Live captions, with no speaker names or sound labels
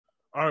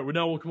All right, we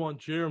now welcome on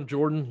Jarom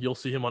Jordan. You'll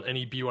see him on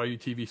any BYU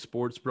TV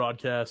sports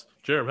broadcast.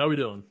 Jarom, how we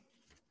doing?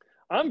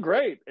 I'm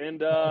great. And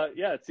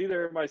yeah, it's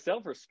either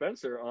myself or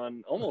Spencer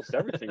on almost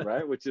everything,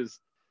 right? Which is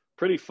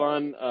pretty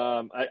fun.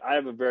 I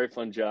have a very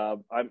fun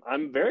job.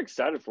 I'm very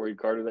excited for you,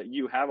 Carter, that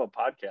you have a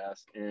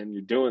podcast and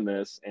you're doing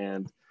this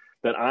and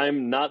that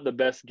I'm not the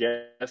best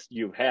guest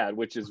you've had,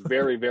 which is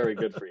very, very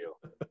good for you.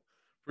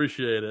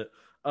 Appreciate it.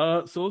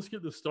 So let's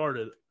get this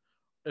started.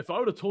 If I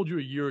would have told you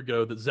a year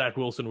ago that Zach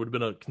Wilson would have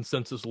been a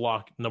consensus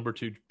lock number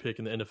 2 pick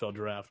in the NFL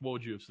draft, what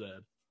would you have said?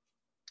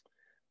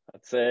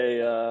 I'd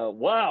say,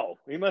 wow,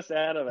 he must have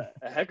had a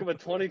heck of a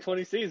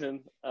 2020 season.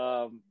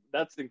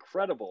 That's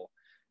incredible.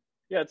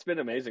 Yeah, it's been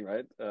amazing,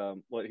 right?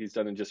 What he's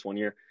done in just 1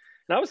 year.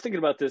 And I was thinking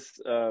about this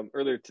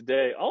earlier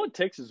today. All it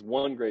takes is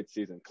one great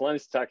season.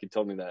 Kalani Sitake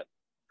told me that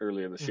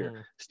earlier this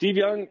year. Steve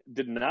Young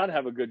did not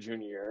have a good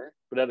junior year,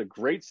 but had a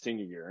great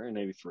senior year in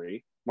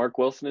 83. Mark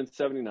Wilson in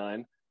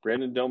 79.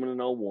 Brandon Doman in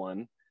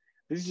 01.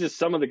 These are just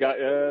some of the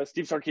guys.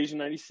 Steve Sarkisian,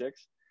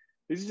 96.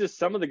 These are just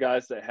some of the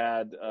guys that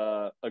had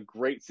a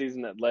great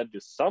season that led to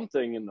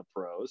something in the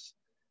pros.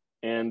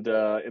 And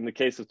in the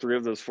case of 3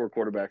 of those 4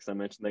 quarterbacks I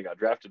mentioned, they got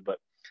drafted. But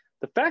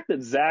the fact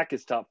that Zach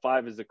is top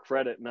 5 is a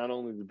credit not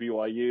only to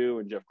BYU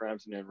and Jeff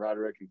Grimes and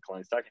Roderick and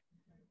Kalani Sitake.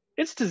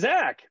 It's to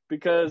Zach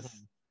because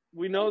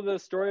we know the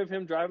story of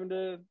him driving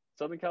to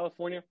Southern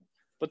California.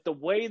 But the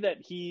way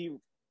that he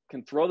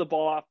can throw the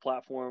ball off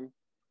platform,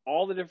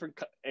 all the different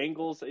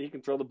angles that he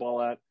can throw the ball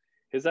at,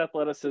 his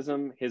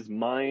athleticism, his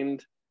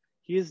mind,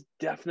 he is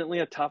definitely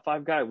a top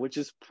 5 guy, which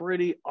is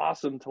pretty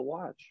awesome to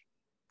watch.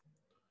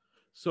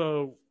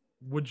 So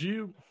would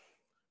you,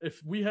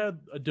 if we had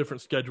a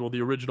different schedule,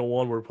 the original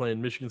one where we're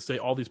playing Michigan State,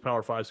 all these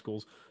Power 5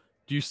 schools,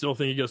 do you still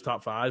think he goes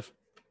top 5?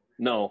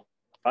 No.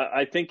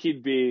 I think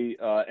he'd be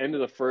end of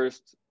the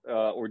first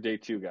or day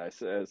 2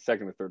 guys,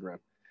 second or third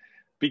round,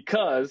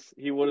 because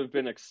he would have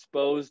been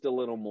exposed a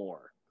little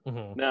more.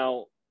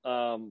 Now,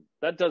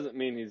 that doesn't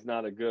mean he's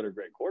not a good or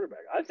great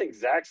quarterback. I think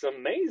Zach's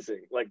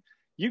amazing. Like,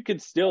 you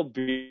could still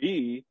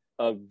be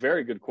a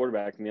very good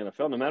quarterback in the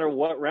NFL, no matter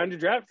what round you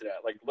drafted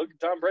at. Like, look at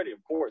Tom Brady,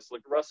 of course.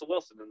 Look at Russell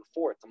Wilson in the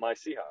 4th to my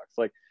Seahawks.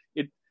 Like,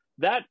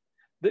 that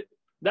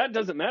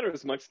doesn't matter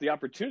as much. The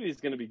opportunity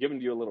is going to be given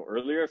to you a little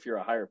earlier if you're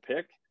a higher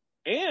pick,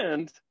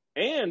 and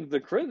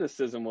the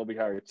criticism will be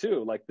higher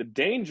too. Like, the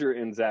danger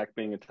in Zach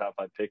being a top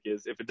 5 pick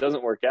is if it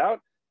doesn't work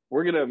out,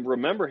 we're going to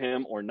remember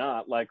him or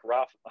not, like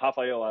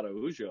Rafael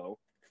Araujo,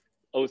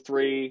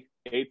 03,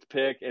 8th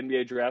pick,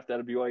 NBA draft out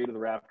of BYU to the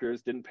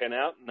Raptors, didn't pan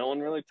out. No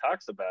one really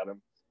talks about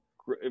him.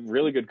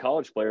 Really good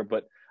college player,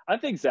 but I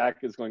think Zach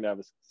is going to have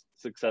a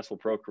successful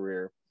pro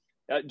career.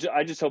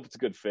 I just hope it's a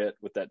good fit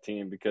with that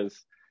team because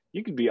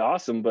you could be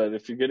awesome, but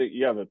if you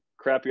have a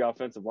crappy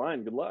offensive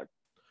line, good luck.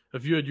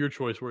 If you had your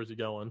choice, where's he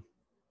going?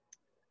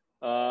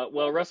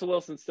 Well, Russell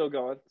Wilson's still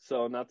going,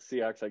 so not the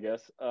Seahawks, I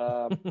guess.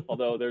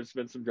 Although there's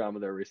been some drama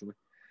there recently.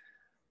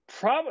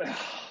 Probably,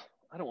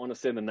 I don't want to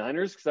say the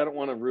Niners because I don't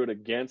want to root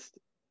against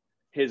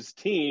his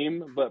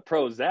team, but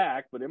pro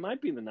Zach. But it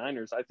might be the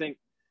Niners. I think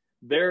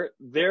they're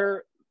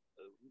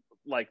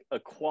like a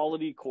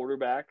quality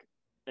quarterback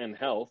and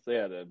health. They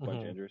had a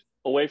bunch of injuries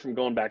away from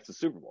going back to the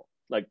Super Bowl.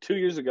 Like 2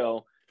 years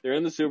ago, they're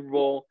in the Super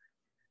Bowl.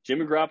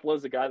 Jimmy Garoppolo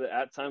is a guy that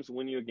at times will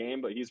win you a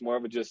game, but he's more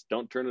of a just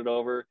don't turn it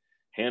over,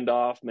 hand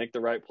off, make the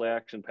right play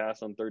action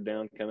pass on third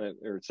down kind of,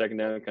 or second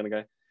down kind of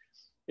guy.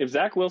 If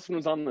Zach Wilson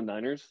was on the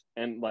Niners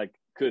and like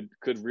could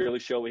really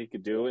show what he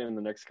could do in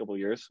the next couple of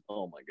years,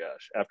 oh my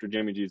gosh, after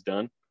Jimmy G's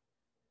done,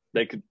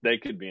 they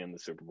could be in the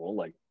Super Bowl.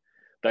 Like,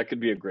 that could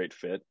be a great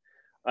fit.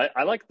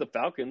 I like the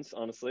Falcons,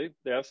 honestly.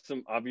 They have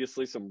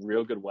obviously some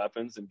real good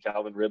weapons in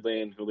Calvin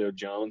Ridley and Julio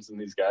Jones and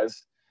these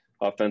guys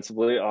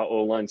offensively.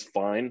 O-line's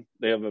fine.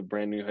 They have a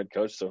brand new head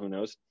coach, so who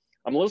knows?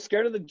 I'm a little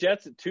scared of the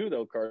Jets at 2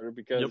 though, Carter,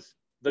 because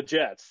the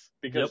Jets,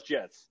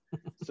 Jets.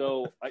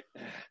 So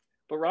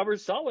but Robert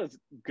Saleh's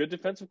good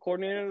defensive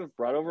coordinator,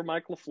 brought over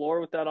Mike LaFleur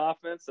with that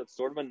offense. That's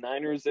sort of a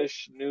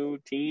Niners-ish new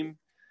team.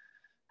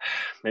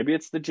 Maybe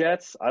it's the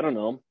Jets. I don't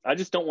know. I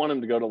just don't want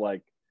him to go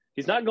to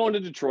he's not going to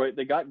Detroit.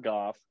 They got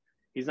Goff.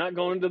 He's not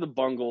going to the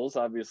Bungles,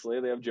 obviously.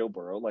 They have Joe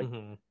Burrow.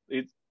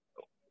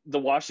 The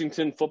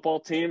Washington football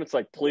team, it's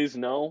like, please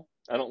no.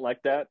 I don't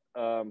like that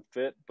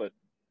fit, but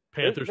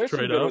Panthers there's trade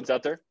some good up. ones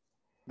out there.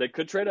 They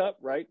could trade up,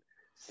 right?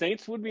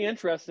 Saints would be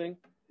interesting.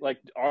 Like,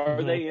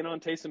 are they in on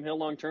Taysom Hill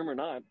long term or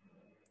not?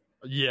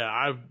 Yeah,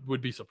 I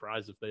would be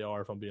surprised if they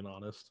are, if I'm being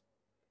honest.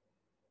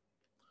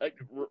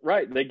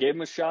 Right. They gave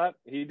him a shot.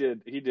 He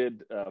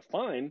did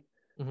fine.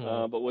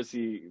 But was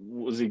he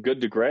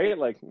good to great?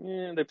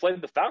 They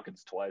played the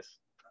Falcons twice.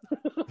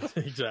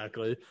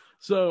 Exactly.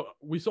 So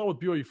we saw with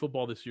BYU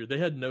football this year, they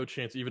had no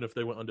chance, even if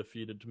they went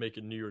undefeated, to make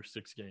a New Year's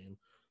 6 game.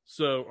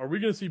 So are we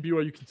going to see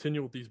BYU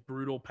continue with these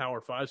brutal Power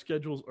 5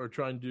 schedules or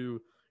try and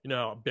do,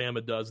 how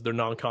Bama does, their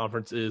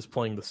non-conference is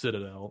playing the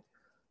Citadel?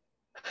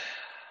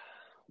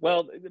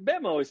 Well,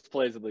 Bama always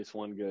plays at least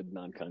one good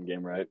non-con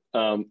game, right?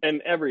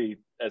 And every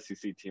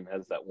SEC team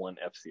has that one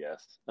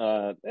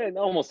FCS. And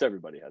almost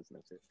everybody has an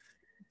FCS.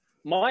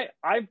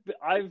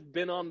 I've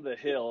been on the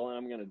hill, and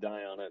I'm going to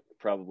die on it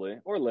probably,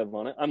 or live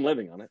on it. I'm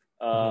living on it.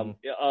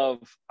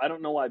 I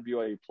don't know why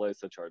BYU plays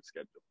such hard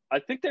schedule. I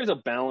think there's a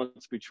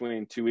balance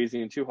between too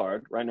easy and too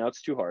hard. Right now,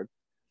 it's too hard.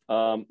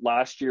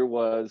 Last year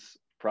was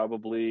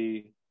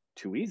probably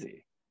too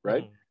easy,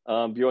 right?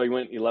 BYU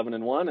went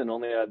 11-1 and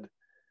only had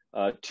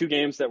two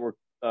games that were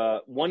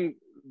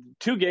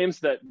two games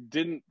that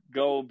didn't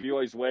go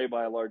BYU's way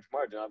by a large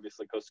margin.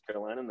 Obviously, Coastal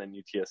Carolina, and then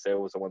UTSA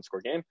was a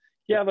one-score game.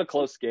 You have a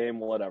close game,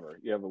 whatever.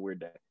 You have a weird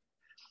day.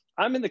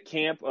 I'm in the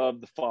camp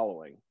of the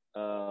following.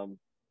 I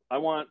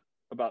want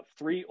about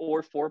 3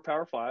 or 4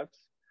 Power Fives.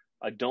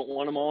 I don't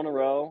want them all in a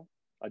row.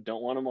 I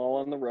don't want them all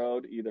on the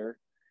road either.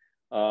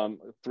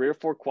 3 or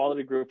 4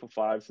 quality group of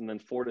fives, and then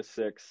 4 to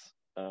 6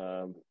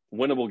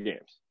 winnable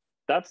games.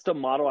 That's the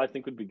model I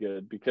think would be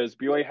good, because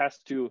BYU has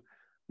to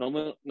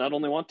not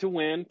only want to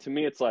win. To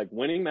me, it's like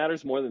winning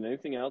matters more than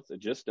anything else. It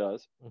just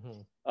does.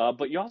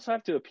 But you also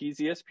have to appease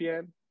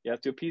ESPN. You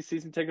have to appease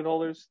season ticket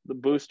holders, the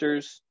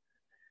boosters.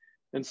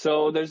 And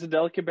so there's a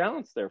delicate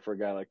balance there for a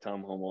guy like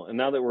Tom Hommel. And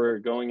now that we're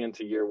going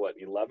into year,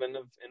 11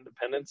 of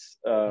independence,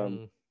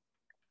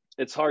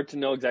 it's hard to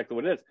know exactly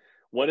what it is.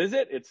 What is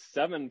it? It's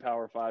 7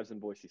 Power Fives in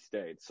Boise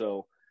State.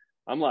 So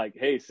I'm like,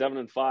 hey,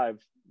 7-5,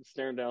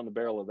 staring down the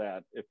barrel of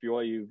that. If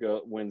BYU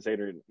wins 8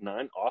 or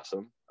 9,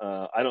 awesome.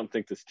 I don't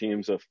think this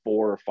team's a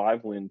 4 or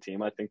 5 win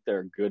team. I think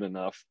they're good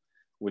enough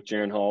with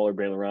Jaron Hall or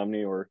Baylor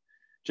Romney or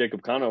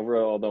Jacob Conover,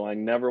 although I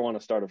never want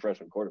to start a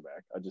freshman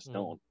quarterback. I just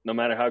don't. No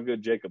matter how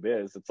good Jacob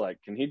is, it's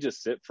like, can he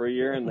just sit for a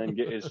year and then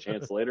get his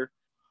chance later?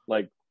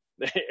 Like,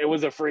 it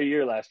was a free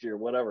year last year,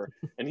 whatever.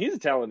 And he's a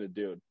talented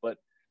dude. But,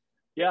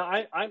 yeah,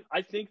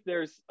 I think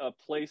there's a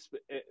place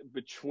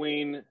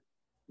between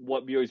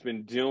what BYU's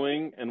been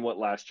doing and what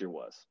last year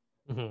was.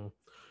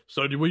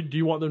 So do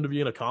you want them to be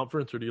in a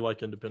conference, or do you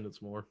like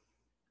independence more?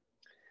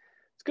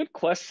 It's a good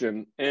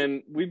question.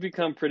 And we've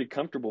become pretty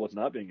comfortable with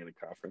not being in a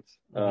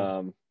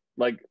conference.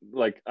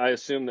 Like I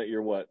assume that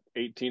you're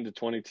 18 to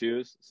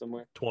 22s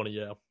somewhere? 20,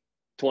 yeah.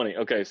 20.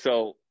 Okay,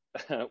 so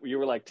you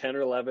were like 10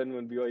 or 11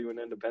 when BYU went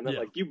independent.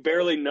 Yeah. Like, you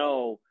barely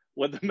know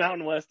what the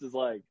Mountain West is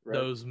like, right?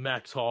 Those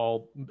Max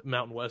Hall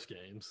Mountain West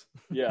games.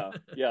 yeah,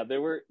 they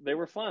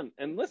were fun.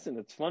 And listen,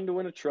 it's fun to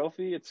win a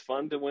trophy. It's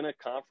fun to win a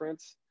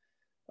conference.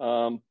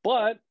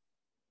 But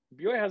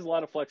BYU has a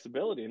lot of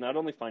flexibility, not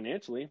only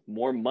financially,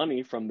 more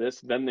money from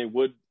this than they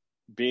would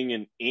being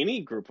in any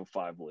group of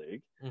 5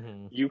 league.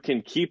 You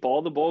can keep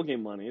all the bowl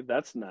game money.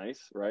 That's nice,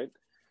 right?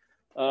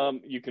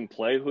 You can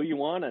play who you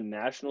want, a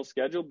national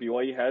schedule.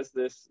 BYU has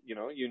this,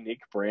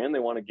 unique brand. They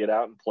want to get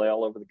out and play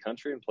all over the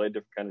country and play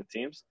different kind of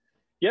teams.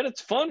 Yet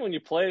it's fun when you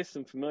play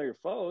some familiar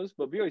foes,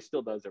 but BYU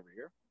still does every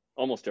year,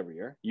 almost every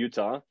year.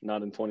 Utah,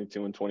 not in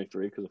 22 and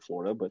 23 because of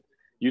Florida, but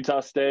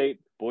Utah State,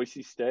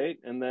 Boise State,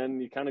 and then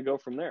you kind of go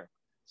from there.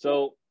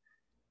 So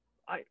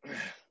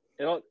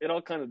it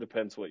all kind of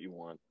depends what you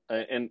want.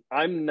 And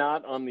I'm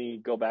not on the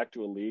go back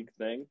to a league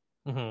thing.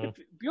 If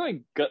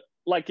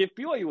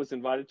BYU was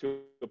invited to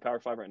a Power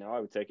 5 right now,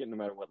 I would take it no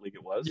matter what league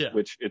it was,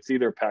 which it's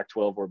either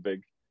Pac-12 or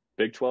Big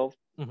 12.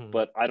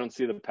 But I don't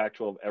see the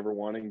Pac-12 ever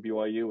wanting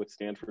BYU with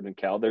Stanford and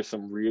Cal. There's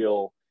some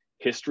real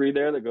history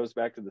there that goes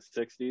back to the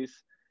 60s.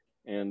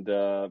 And,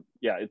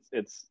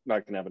 it's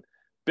not going to happen.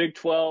 Big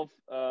 12,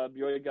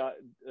 BYU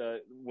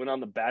went on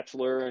The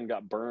Bachelor and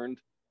got burned.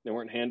 They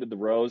weren't handed the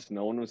rose.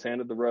 No one was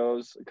handed the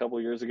rose a couple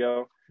of years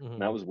ago.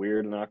 And that was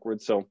weird and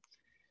awkward. So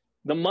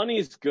the money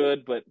is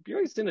good, but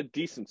BYU's in a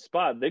decent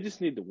spot. They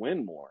just need to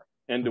win more.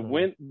 And to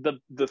win,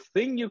 the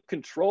thing you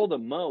control the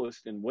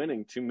most in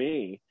winning, to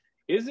me,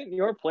 isn't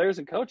your players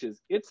and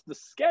coaches. It's the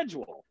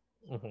schedule.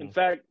 In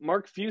fact,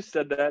 Mark Few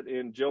said that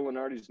in Joe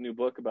Lenardi's new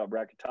book about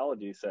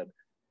bracketology. He said,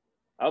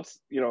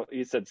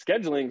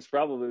 scheduling is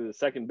probably the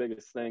second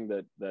biggest thing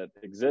that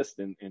exists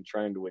in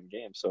trying to win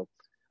games. So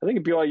I think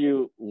if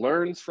BYU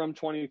learns from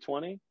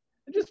 2020,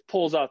 it just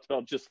pulls out the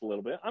belt just a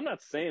little bit. I'm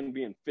not saying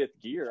be in 5th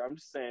gear. I'm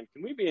just saying,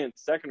 can we be in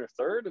 2nd or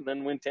 3rd and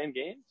then win 10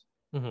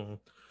 games?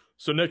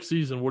 So next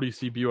season, what do you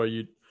see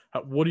BYU?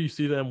 What do you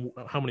see them?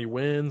 How many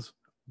wins?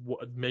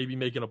 Maybe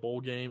making a bowl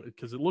game?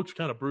 Because it looks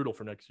kind of brutal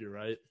for next year,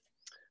 right?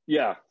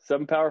 Yeah,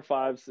 7 Power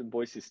Fives in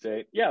Boise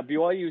State. Yeah,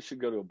 BYU should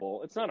go to a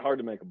bowl. It's not hard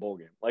to make a bowl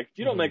game. Like, if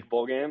you don't make a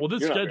bowl game,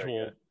 this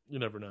schedule, you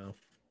never know.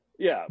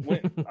 Yeah,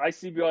 I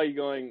see BYU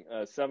going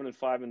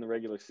 7-5 in the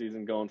regular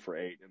season, going for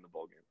 8 in the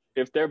bowl game.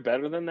 If they're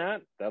better than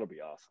that, that'll be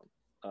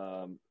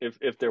awesome.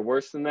 If they're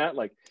worse than that,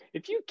 like,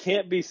 if you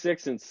can't be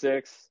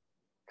 6-6,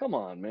 come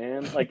on,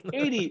 man. Like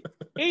 80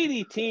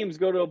 teams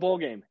go to a bowl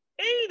game.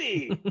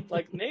 80.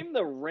 Like, name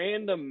the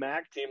random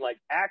MAC team. Like,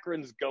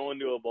 Akron's going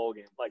to a bowl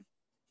game. Like,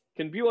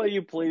 can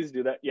BYU please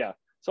do that? Yeah.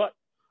 So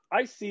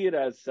I see it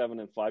as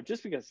 7-5,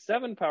 just because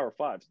 7 Power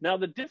Fives. Now,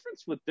 the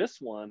difference with this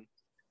one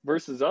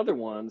versus other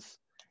ones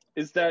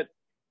is that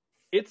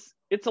it's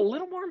a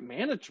little more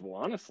manageable,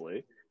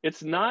 honestly.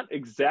 It's not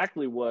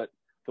exactly what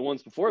the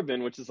ones before have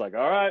been, which is like,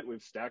 all right,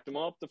 we've stacked them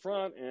all up the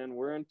front and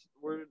we're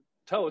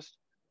toast.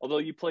 Although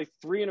you play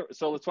 3 in a,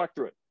 so let's walk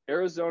through it.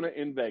 Arizona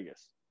in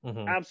Vegas,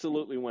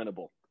 absolutely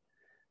winnable.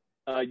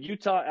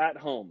 Utah at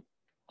home,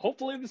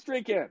 Hopefully the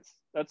streak ends.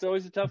 That's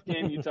always a tough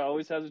game. Utah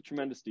always has a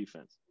tremendous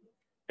defense.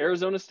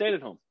 Arizona State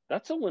at home.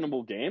 That's a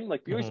winnable game.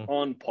 Like, BYU's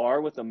on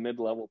par with a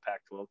mid-level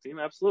Pac-12 team.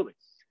 Absolutely.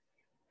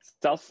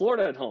 South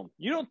Florida at home.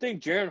 You don't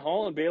think Jaron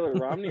Hall and Baylor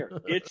Romney are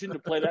itching to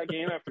play that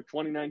game after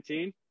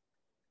 2019?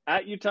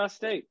 At Utah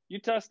State.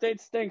 Utah State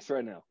stinks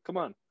right now. Come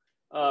on.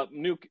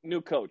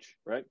 New coach,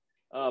 right?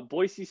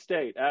 Boise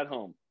State at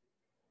home.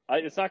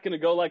 It's not going to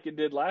go like it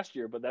did last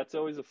year, but that's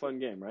always a fun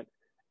game, right?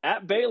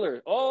 At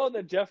Baylor. Oh,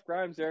 the Jeff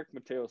Grimes, Eric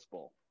Mateos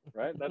Bowl,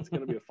 right? That's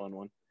going to be a fun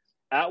one.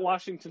 At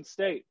Washington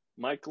State.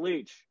 Mike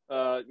Leach,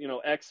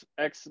 ex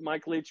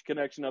Mike Leach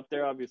connection up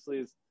there, obviously,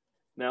 is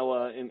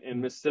now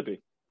in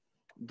Mississippi.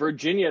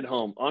 Virginia at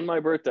home on my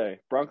birthday.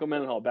 Bronco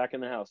Mendenhall back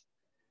in the house.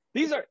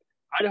 These are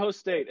Idaho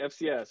State,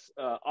 FCS,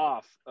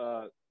 off.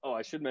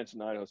 I should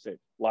mention Idaho State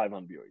live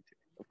on BYU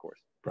TV, of course,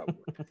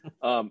 probably.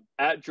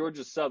 At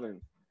Georgia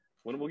Southern,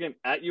 winnable game.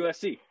 At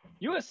USC.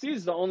 USC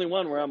is the only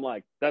one where I'm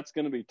like, that's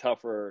going to be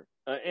tougher.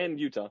 And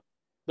Utah.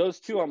 Those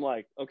two, I'm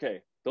like,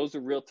 okay, those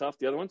are real tough.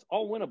 The other ones,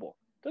 all winnable.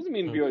 Doesn't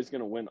mean BYU is going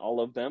to win all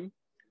of them,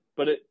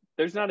 but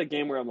there's not a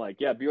game where I'm like,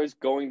 yeah, BYU is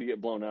going to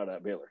get blown out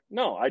at Baylor.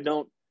 No, I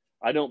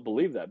don't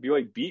believe that.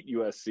 BYU beat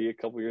USC a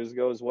couple years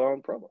ago as well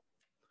in Provo.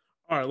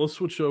 All right, let's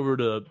switch over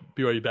to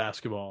BYU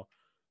basketball.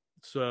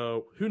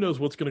 So who knows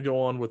what's going to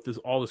go on with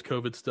all this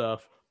COVID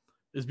stuff?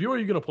 Is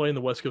BYU going to play in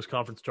the West Coast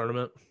Conference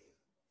Tournament?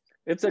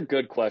 It's a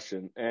good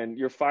question, and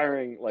you're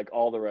firing like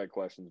all the right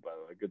questions, by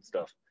the way. Good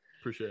stuff.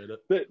 Appreciate it.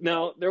 But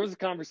now there was a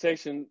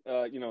conversation,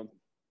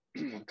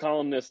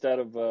 columnist out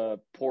of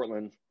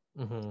Portland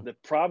that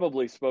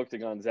probably spoke to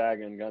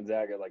Gonzaga, and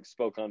Gonzaga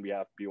spoke on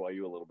behalf of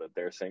BYU a little bit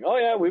there, saying, "Oh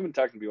yeah, we've been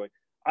talking to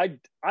BYU."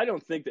 I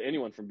don't think that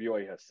anyone from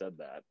BYU has said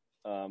that.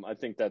 I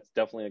think that's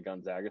definitely a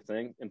Gonzaga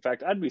thing. In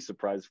fact, I'd be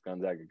surprised if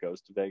Gonzaga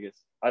goes to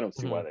Vegas. I don't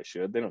see why they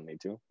should. They don't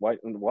need to. Why?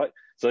 What?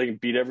 So they can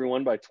beat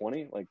everyone by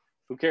 20? Like,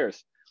 who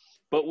cares?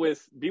 But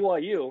with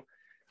BYU,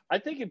 I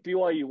think if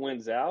BYU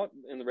wins out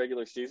in the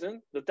regular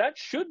season, that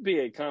should be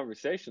a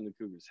conversation the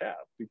Cougars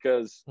have,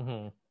 because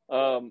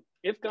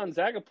if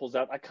Gonzaga pulls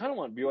out, I kind of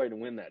want BYU to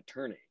win that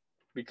tourney,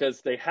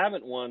 because they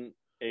haven't won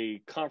a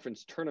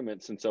conference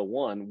tournament since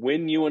 2001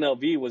 when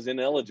UNLV was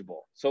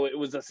ineligible. So it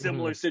was a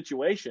similar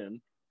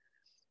situation,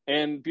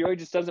 and BYU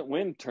just doesn't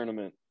win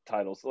tournament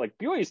titles. Like,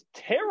 BYU is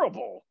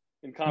terrible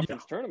in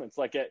conference tournaments.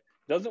 Like, it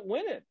doesn't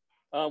win it,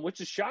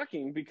 which is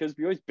shocking, because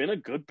BYU's been a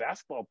good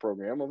basketball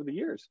program over the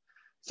years.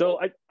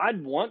 So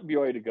I'd want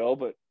BYU to go,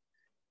 but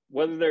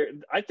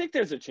I think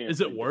there's a chance.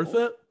 Is it worth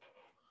it?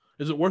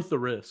 Is it worth the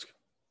risk?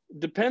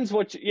 Depends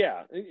what and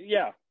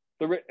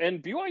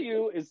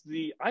BYU is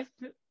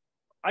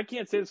I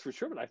can't say this for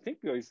sure, but I think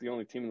BYU is the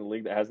only team in the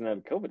league that hasn't had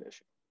a COVID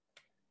issue.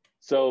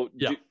 So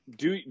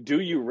do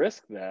you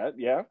risk that?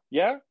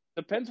 Yeah.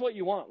 Depends what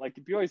you want. Like,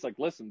 if BYU's like,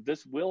 listen,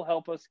 this will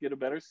help us get a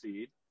better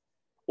seed,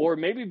 or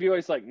maybe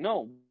BYU's like,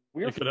 no,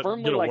 we're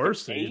firmly like an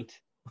 8.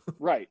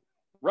 Right.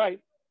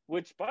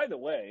 Which, by the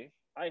way,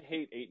 I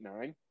hate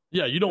 8-9.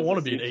 Yeah, you don't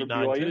want to be an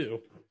 8-9 too.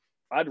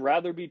 I'd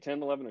rather be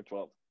 10, 11, or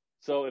 12.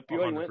 So if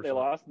BYU went, they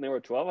lost, and they were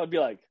 12, I'd be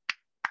like,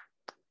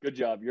 good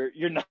job.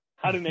 You're not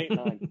an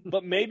 8-9.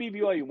 But maybe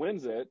BYU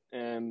wins it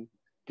and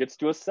gets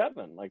to a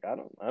 7. Like, I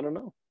don't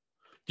know.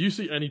 Do you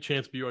see any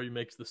chance BYU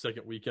makes the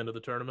second weekend of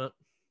the tournament?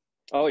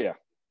 Oh, yeah.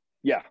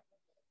 Yeah.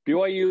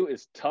 BYU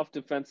is tough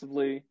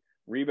defensively,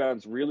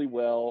 rebounds really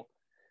well.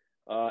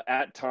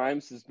 At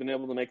times has been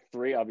able to make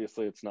 3.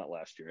 Obviously, it's not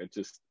last year. It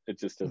just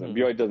doesn't.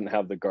 BYU doesn't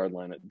have the guard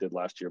line it did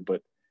last year.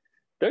 But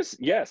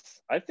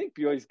I think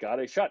BYU's got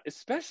a shot,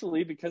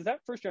 especially because that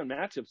first round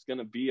matchup is going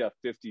to be a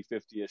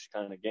 50-50-ish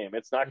kind of game.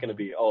 It's not going to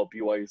be,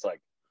 BYU's like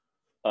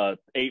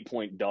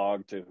 8-point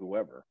dog to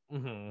whoever.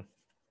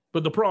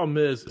 But the problem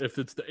is, if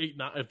it's the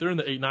 8-9, if they're in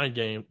the 8-9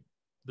 game,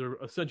 they're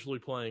essentially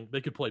playing.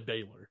 They could play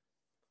Baylor.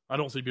 I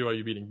don't see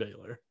BYU beating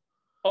Baylor.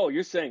 Oh,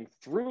 you're saying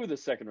through the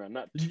second round,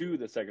 not to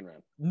the second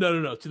round.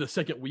 No, to the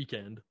second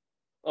weekend.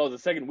 Oh, the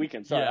second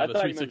weekend. Sorry, yeah, I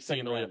thought you meant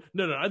second round.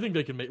 No, I think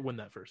they can win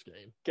that first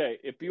game. Okay,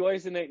 if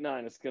BYU's in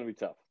 8-9, it's going to be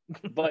tough.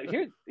 But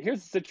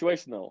here's the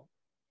situation, though.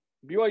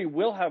 BYU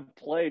will have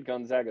played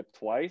Gonzaga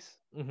twice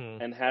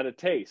and had a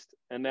taste.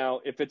 And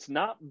now, if it's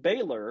not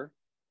Baylor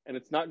and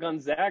it's not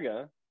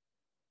Gonzaga,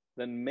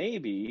 then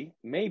maybe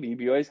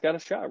BYU's got a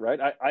shot, right?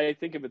 I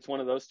think if it's one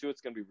of those two,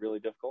 it's going to be really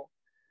difficult.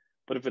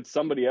 But if it's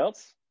somebody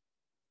else,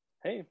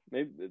 hey,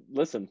 maybe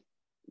listen,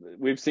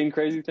 we've seen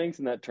crazy things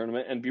in that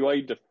tournament, and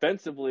BYU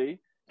defensively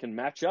can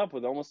match up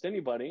with almost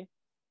anybody.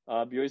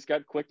 BYU's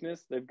got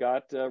quickness, they've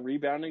got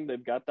rebounding,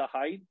 they've got the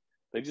height.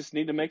 They just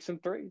need to make some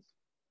threes.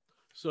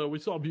 So we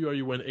saw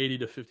BYU win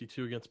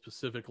 80-52 against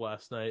Pacific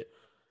last night.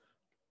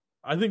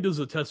 I think this is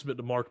a testament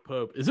to Mark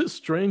Pope. Is it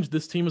strange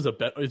this team is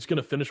it's going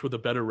to finish with a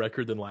better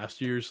record than last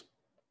year's?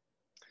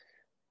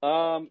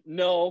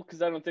 No,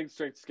 because I don't think the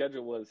strength of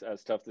schedule was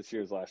as tough this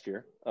year as last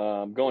year.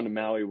 Going to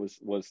Maui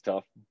was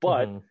tough.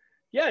 But,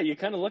 yeah, you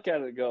kind of look at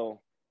it and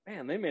go,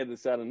 man, they made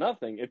this out of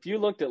nothing. If you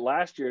looked at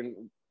last year,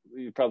 and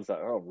you probably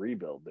thought, oh,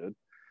 rebuild, dude.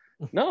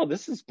 No,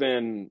 this has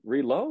been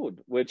reload,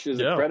 which is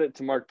a credit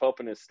to Mark Pope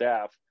and his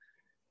staff.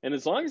 And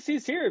as long as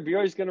he's here,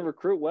 BYU is going to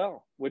recruit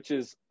well, which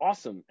is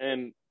awesome.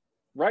 And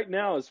right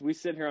now, as we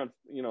sit here on,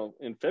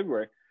 in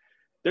February,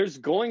 there's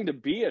going to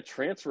be a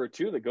transfer or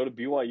two that go to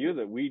BYU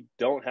that we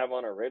don't have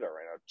on our radar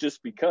right now,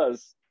 just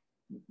because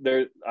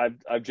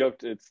I've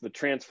joked it's the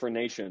transfer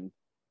nation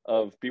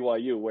of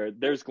BYU, where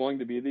there's going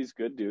to be these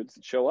good dudes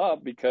that show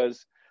up.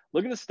 Because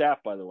look at the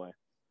staff, by the way.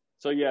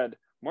 So you had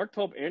Mark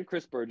Pope and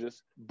Chris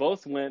Burgess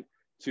both went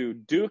to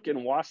Duke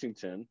and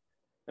Washington,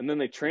 and then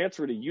they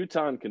transferred to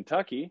Utah and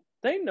Kentucky.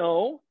 They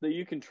know that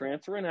you can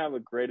transfer and have a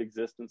great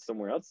existence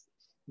somewhere else.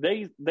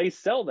 They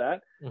sell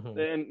that. Mm-hmm.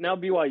 And now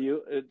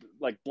BYU,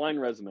 like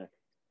blind resume.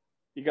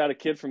 You got a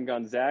kid from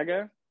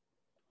Gonzaga,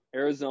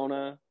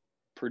 Arizona,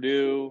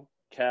 Purdue,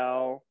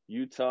 Cal,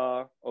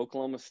 Utah,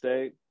 Oklahoma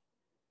State.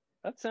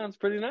 That sounds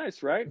pretty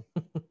nice, right?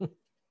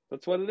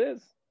 That's what it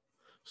is.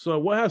 So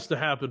what has to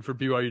happen for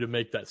BYU to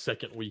make that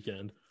second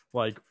weekend?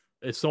 Like,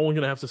 is someone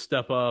going to have to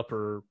step up,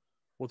 or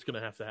what's going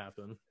to have to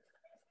happen?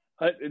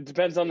 It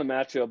depends on the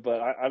matchup,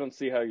 but I don't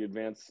see how you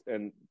advance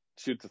and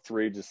shoot the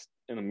three just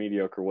in a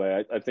mediocre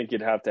way. I think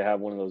you'd have to have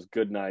one of those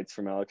good nights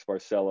from Alex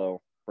Barcelo,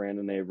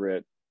 Brandon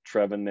Averett,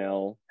 Trevin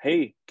Nell.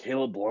 Hey,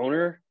 Caleb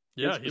Lohner.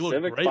 Yeah, he looked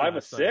great. 5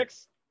 of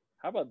 6.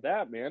 How about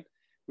that, man?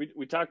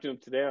 We talked to him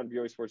today on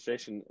BYU Sports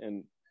Station,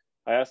 and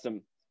I asked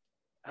him,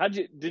 how'd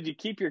you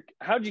keep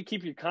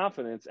your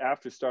confidence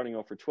after starting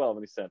 0 for 12?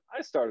 And he said,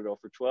 I started 0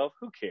 for 12.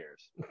 Who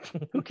cares?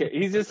 Who cares?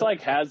 He just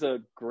has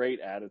a great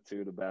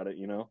attitude about it,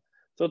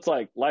 So it's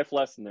like life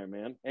lesson there,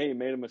 man. Hey, you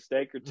made a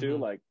mistake or two.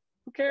 Mm-hmm. Like,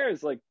 who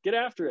cares? Like, get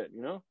after it,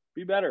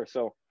 be better.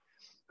 So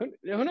who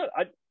knows?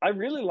 I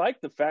really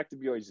like the fact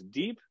that BYU is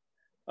deep.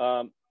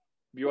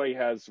 BYU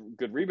has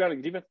good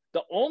rebounding defense.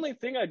 The only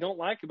thing I don't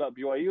like about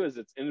BYU is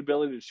its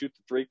inability to shoot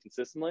the three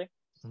consistently,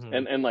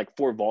 mm-hmm. and like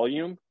for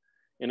volume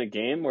in a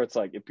game where it's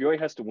like, if BYU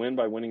has to win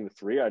by winning the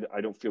three,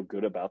 I don't feel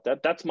good about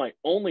that. That's my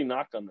only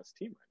knock on this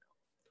team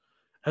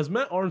right now. Has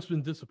Matt Arms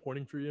been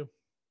disappointing for you?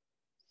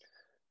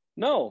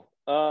 No.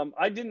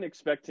 I didn't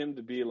expect him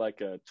to be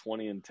like a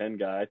 20-10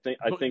 guy. I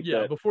think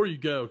that before you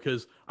go,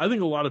 because I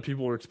think a lot of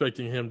people were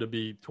expecting him to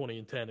be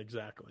 20-10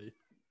 exactly.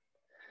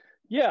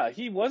 Yeah,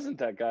 he wasn't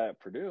that guy at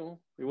Purdue.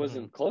 He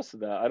wasn't mm-hmm. close to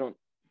that. I don't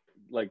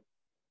like.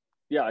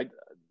 Yeah,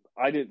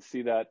 I didn't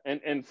see that.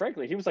 And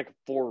frankly, he was like a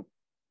 4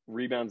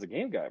 rebounds a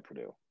game guy at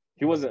Purdue.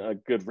 He wasn't a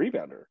good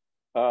rebounder.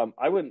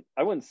 I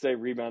wouldn't say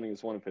rebounding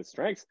is one of his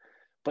strengths,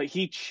 but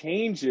he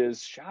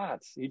changes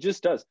shots. He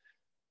just does.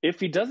 If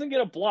he doesn't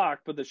get a block,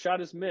 but the shot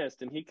is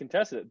missed and he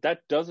contested it,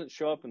 that doesn't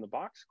show up in the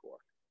box score.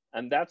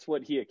 And that's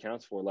what he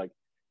accounts for. Like,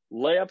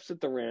 layups at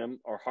the rim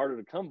are harder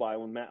to come by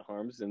when Matt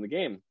Harms is in the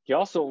game. He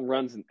also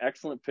runs an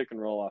excellent pick and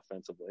roll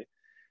offensively.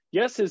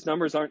 Yes, his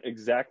numbers aren't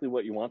exactly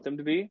what you want them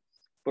to be,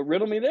 but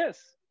riddle me this.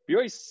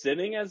 BYU's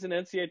sitting as an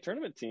NCAA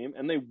tournament team,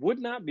 and they would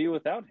not be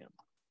without him.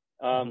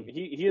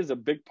 He is a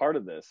big part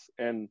of this.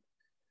 And,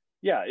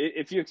 yeah,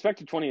 if you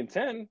expected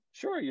 20-10,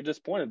 sure, you're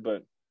disappointed,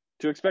 but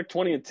to expect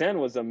 20-10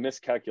 was a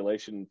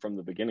miscalculation from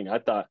the beginning.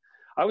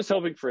 I was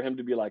hoping for him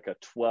to be like a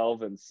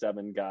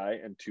 12-7 guy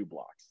and 2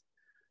 blocks.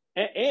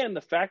 And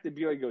the fact that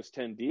BYU goes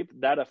 10 deep,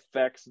 that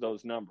affects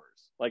those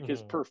numbers. Like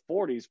his per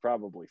 40 is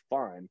probably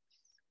fine,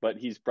 but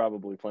he's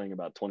probably playing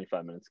about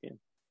 25 minutes a game.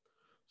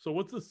 So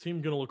what's this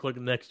team going to look like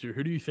next year?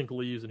 Who do you think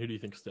leaves and who do you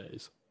think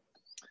stays?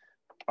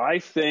 I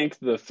think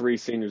the 3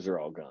 seniors are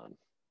all gone.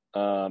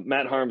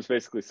 Matt Harms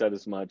basically said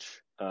as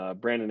much.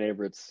 Brandon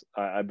Averett's,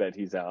 I bet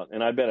he's out.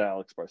 And I bet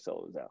Alex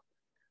Barcelo is out.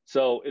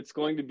 So it's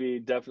going to be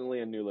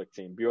definitely a new look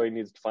team. BYU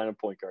needs to find a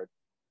point guard.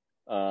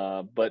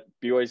 But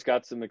BYU's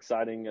got some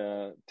exciting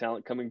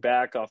talent coming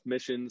back off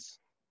missions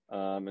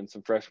and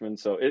some freshmen.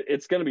 So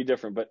it's going to be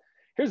different. But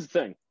here's the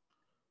thing.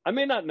 I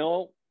may not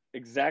know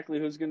exactly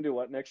who's going to do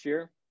what next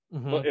year.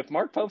 Mm-hmm. But if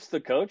Mark Pope's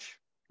the coach,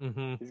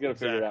 mm-hmm. he's going to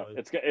figure it out.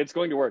 It's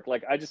going to work.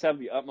 Like, I just have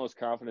the utmost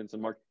confidence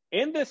in Mark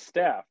and this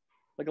staff.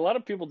 Like, a lot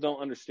of people don't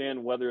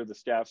understand whether the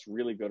staff's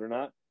really good or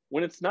not.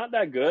 When it's not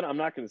that good, I'm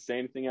not going to say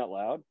anything out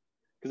loud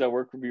because I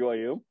work for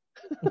BYU.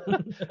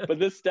 But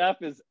this staff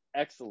is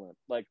excellent.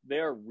 Like, they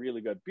are really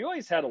good.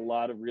 BYU's had a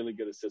lot of really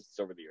good assistants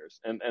over the years,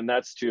 and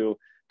that's to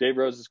Dave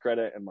Rose's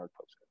credit and Mark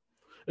Pope's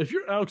credit. If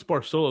you're Alex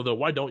Barcelo, though,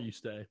 why don't you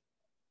stay?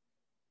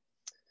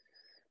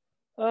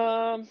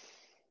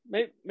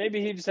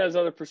 Maybe he just has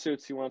other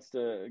pursuits he wants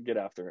to get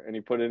after, and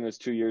he put in his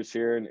 2 years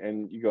here,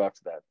 and you go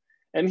after that.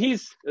 And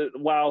he's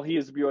while he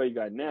is a BYU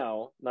guy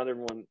now, not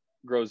everyone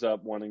grows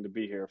up wanting to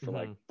be here for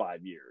like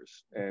 5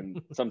 years,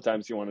 and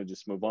sometimes you want to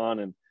just move on.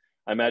 And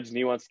I imagine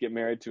he wants to get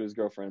married to his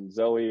girlfriend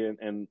Zoe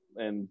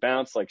and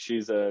bounce, like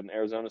she's an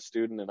Arizona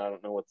student, and I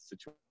don't know what the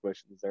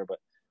situation is there, but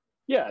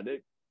yeah,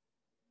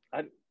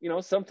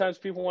 sometimes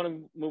people want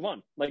to move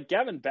on. Like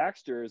Gavin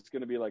Baxter is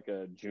going to be like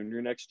a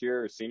junior next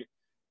year or senior.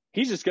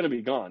 He's just going to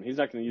be gone. He's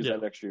not going to use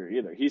that extra year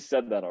either. He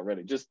said that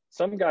already. Just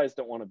some guys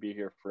don't want to be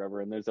here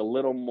forever, and there's a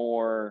little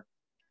more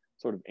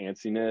sort of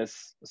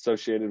antsiness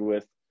associated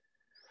with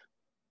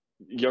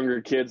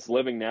younger kids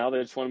living now,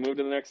 they just want to move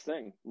to the next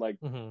thing. Like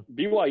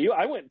BYU,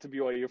 I went to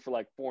BYU for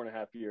like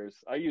 4.5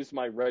 years. I used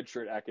my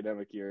redshirt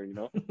academic year,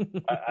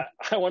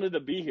 I wanted to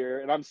be here,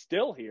 and I'm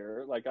still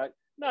here. Like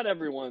not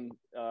everyone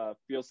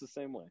feels the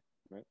same way,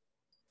 right?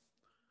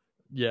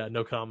 Yeah,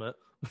 no comment.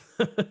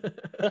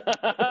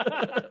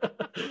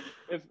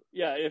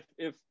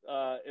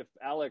 If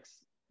Alex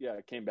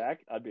came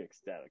back, I'd be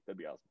ecstatic. That'd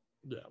be awesome.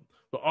 Yeah.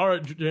 But all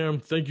right,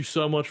 Jarom, thank you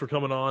so much for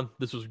coming on.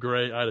 This was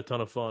great. I had a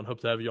ton of fun.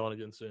 Hope to have you on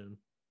again soon.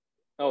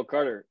 Oh,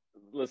 Carter,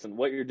 listen,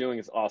 what you're doing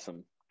is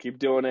awesome. Keep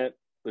doing it.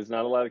 There's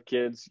not a lot of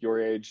kids your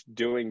age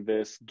doing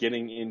this,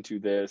 getting into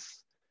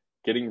this,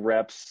 getting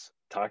reps,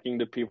 talking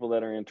to people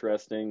that are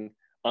interesting,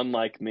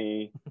 unlike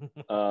me.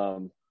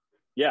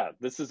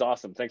 This is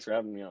awesome. Thanks for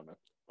having me on, man.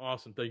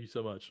 Awesome. Thank you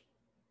so much.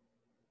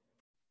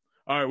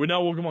 All right, we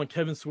now welcome on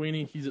Kevin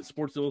Sweeney. He's at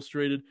Sports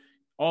Illustrated,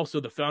 also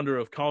the founder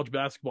of College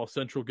Basketball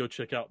Central. Go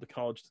check out the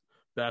College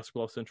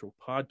Basketball Central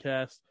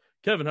podcast.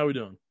 Kevin, how are we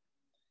doing?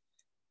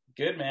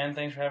 Good, man.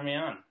 Thanks for having me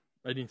on.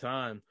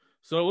 Anytime.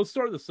 So let's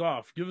start this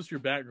off. Give us your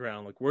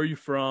background. Like, where are you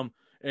from,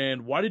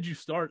 and why did you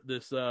start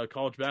this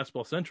College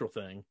Basketball Central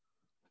thing?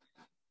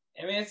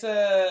 I mean,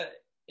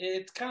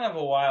 it's kind of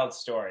a wild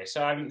story.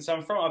 So I'm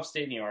from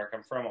upstate New York.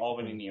 I'm from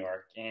Albany, New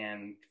York,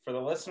 and for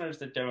the listeners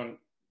that don't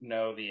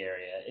know the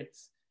area,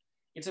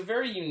 it's a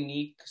very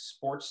unique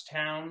sports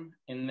town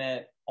in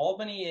that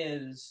Albany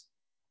is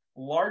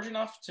large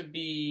enough to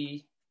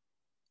be.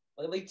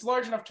 It's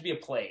large enough to be a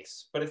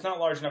place, but it's not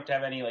large enough to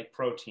have any like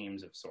pro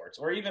teams of sorts,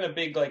 or even a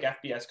big like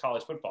FBS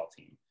college football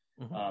team.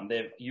 They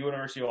have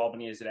University of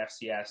Albany is an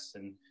FCS,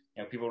 and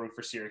people root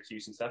for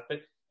Syracuse and stuff.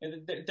 But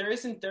there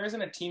isn't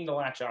a team to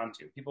latch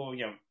onto. People,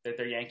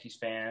 they're Yankees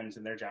fans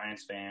and they're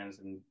Giants fans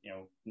and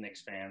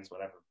Knicks fans,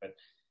 whatever. But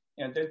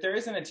there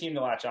isn't a team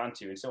to latch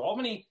onto, and so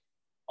Albany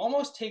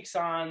almost takes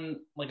on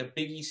like a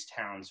Big East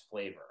towns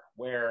flavor,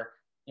 where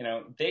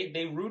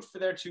they root for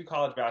their two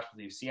college basketball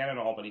teams, Siena and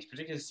Albany,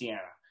 particularly Siena.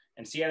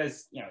 And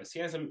Siena's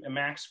a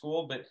MAC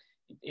school, but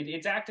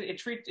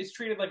it's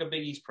treated like a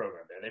Big East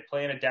program there. They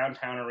play in a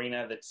downtown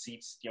arena that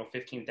seats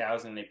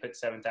 15,000, and they put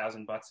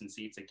 7,000 butts in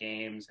seats at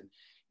games. And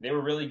they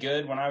were really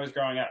good when I was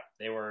growing up.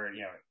 They were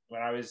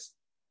when I was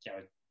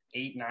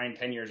 8, 9,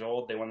 10 years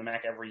old, they won the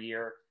MAC every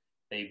year.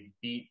 They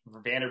beat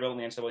Vanderbilt in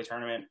the NCAA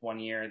tournament one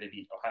year. They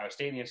beat Ohio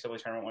State in the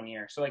NCAA tournament one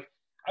year. So like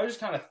I was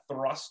just kind of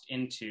thrust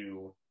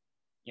into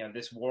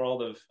this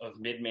world of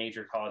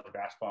mid-major college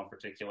basketball in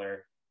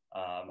particular.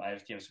 I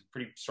have some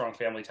pretty strong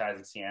family ties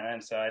in Siena,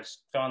 and so I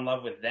just fell in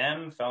love with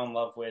them, fell in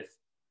love with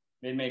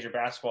mid-major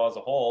basketball as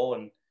a whole.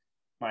 And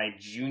my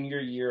junior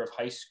year of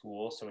high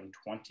school, so in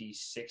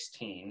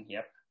 2016,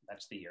 yep,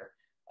 that's the year,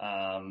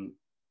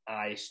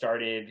 I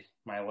started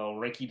my little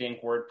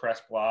rinky-dink WordPress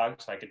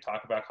blog so I could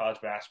talk about college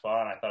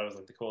basketball, and I thought it was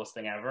like the coolest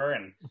thing ever.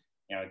 And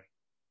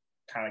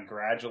kind of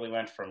gradually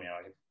went from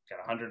I got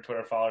 100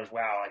 Twitter followers,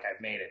 wow, like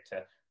I've made it,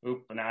 to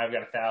now I've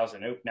got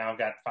 1,000. Now I've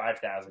got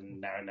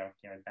 5,000. Now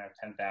I have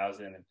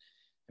 10,000. And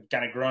I've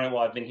kind of grown it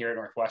while I've been here at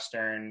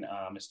Northwestern.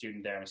 I'm a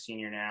student there. I'm a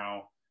senior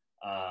now.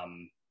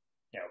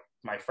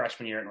 My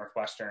freshman year at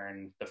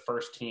Northwestern, the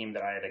first team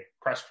that I had a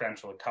press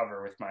credential to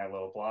cover with my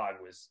little blog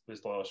was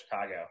Loyola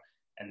Chicago,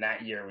 and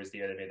that year was the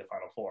year they made the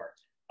Final Four.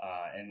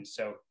 And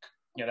so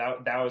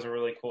that was a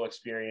really cool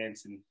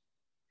experience, and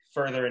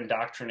further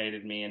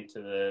indoctrinated me into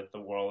the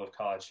world of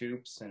college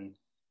hoops. And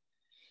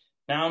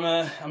now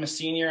I'm a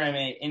senior. I'm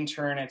an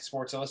intern at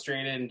Sports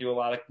Illustrated and do a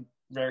lot of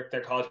their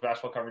college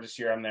basketball coverage this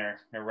year. I'm their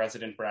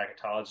resident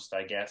bracketologist,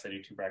 I guess. I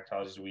do 2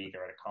 bracketologies a week. I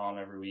write a column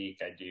every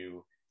week. I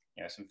do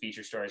some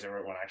feature stories. I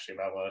wrote one actually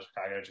about Loyola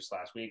Chicago just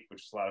last week,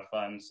 which is a lot of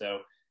fun. So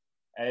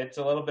it's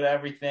a little bit of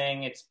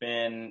everything. It's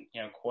been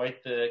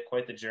quite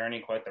the journey,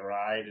 quite the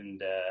ride,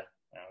 and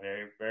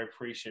very, very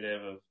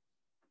appreciative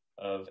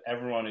of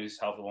everyone who's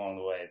helped along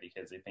the way,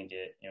 because I think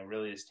it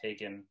really has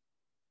taken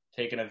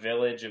a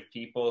village of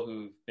people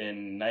who've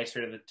been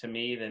nicer to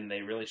me than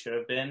they really should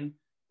have been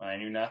when I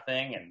knew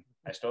nothing, and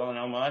I still don't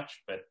know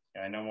much, but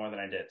I know more than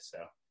I did. So,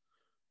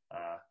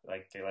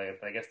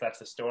 I guess that's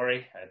the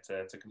story. It's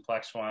a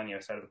complex one. I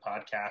started the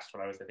podcast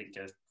when I was, I think,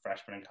 a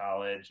freshman in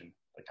college, and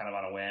kind of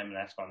on a whim, and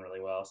that's gone really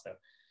well. So,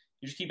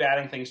 you just keep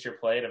adding things to your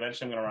plate.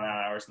 Eventually, I'm going to run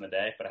out of hours in the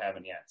day, but I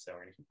haven't yet. So, we're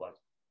going to keep plugging.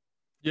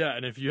 Yeah,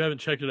 and if you haven't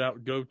checked it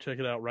out, go check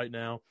it out right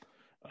now.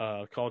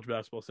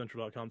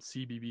 collegebasketballcentral.com,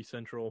 CBB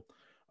Central.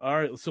 All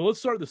right, so let's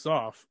start this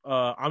off.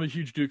 I'm a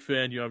huge Duke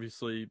fan. You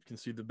obviously can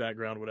see the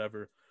background,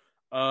 whatever.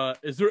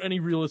 Is there any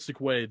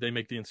realistic way they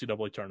make the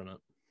NCAA tournament?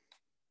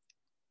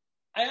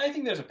 I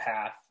think there's a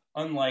path.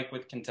 Unlike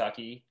with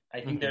Kentucky,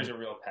 I think there's a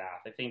real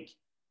path. I think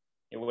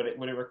would it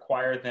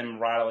require them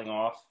rattling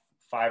off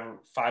five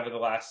of the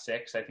last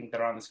 6? I think that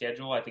are on the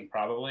schedule. I think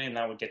probably, and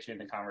that would get you in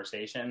the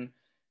conversation.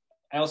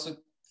 I also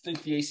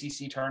think the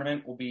ACC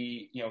tournament will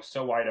be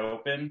so wide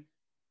open.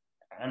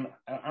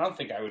 I don't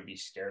think I would be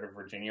scared of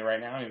Virginia right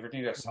now. I mean,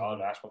 Virginia's a solid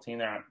basketball team.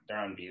 They're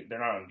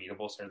not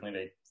unbeatable.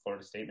 Certainly,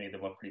 Florida State made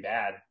them look pretty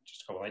bad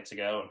just a couple nights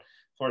ago. And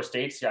Florida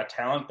State's got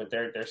talent, but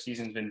their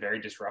season's been very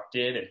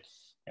disrupted.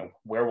 And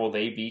where will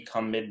they be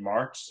come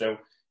mid-March? So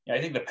I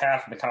think the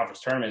path in the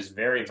conference tournament is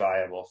very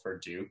viable for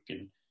Duke.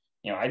 And,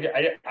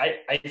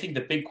 I think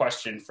the big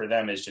question for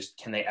them is just,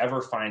 can they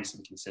ever find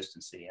some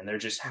consistency? And there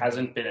just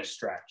hasn't been a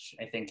stretch.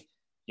 I think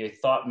you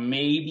thought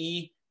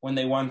maybe when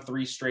they won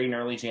 3 straight in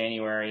early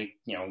January,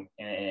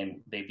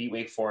 and they beat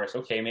Wake Forest,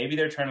 okay, maybe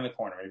they're turning the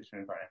corner, and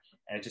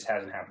it just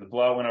hasn't happened. The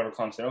blowout went over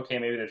Clemson, okay,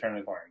 maybe they're turning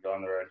the corner, go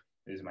on the road,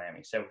 lose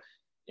Miami. So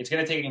it's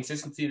going to take a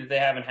consistency that they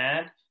haven't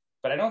had,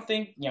 but I don't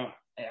think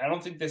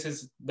this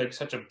is like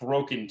such a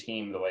broken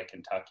team the way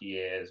Kentucky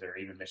is, or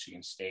even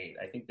Michigan State.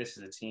 I think this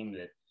is a team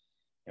that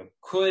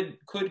could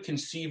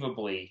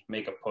conceivably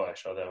make a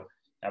push, although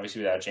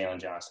obviously without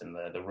Jalen Johnson,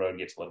 the road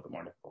gets a little bit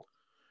more difficult.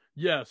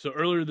 Yeah, so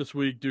earlier this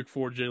week, Duke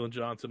forward Jalen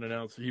Johnson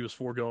announced that he was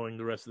foregoing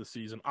the rest of the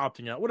season,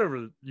 opting out,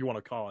 whatever you want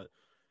to call it.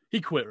 He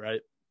quit,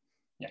 right?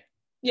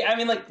 Yeah. I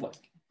mean, look,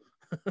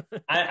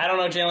 I don't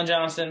know Jalen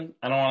Johnson.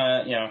 I don't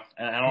want to,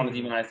 I don't want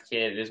to demonize the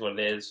kid. It is what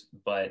it is.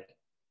 But,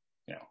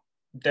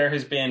 there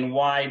has been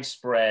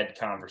widespread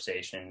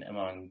conversation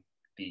among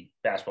the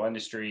basketball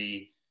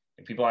industry,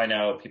 people I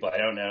know, people I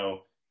don't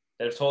know,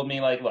 that have told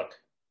me, like, look,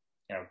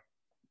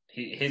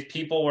 his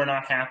people were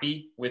not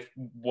happy with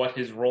what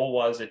his role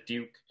was at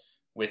Duke,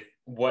 with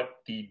what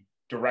the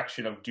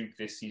direction of Duke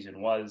this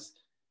season was.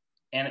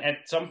 And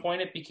at some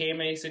point it became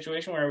a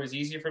situation where it was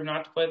easier for him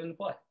not to play than to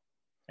play.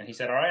 And he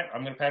said, all right,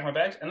 I'm going to pack my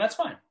bags. And that's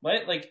fine.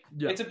 Right?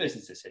 It's a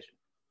business decision.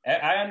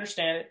 I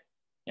understand it.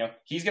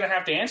 He's going to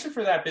have to answer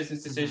for that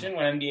business decision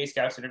when NBA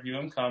scouts interview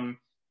him come,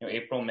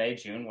 April, May,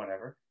 June,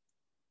 whatever.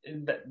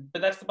 But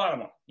that's the bottom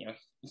line.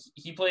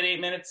 He played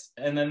 8 minutes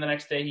and then the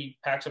next day he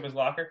packs up his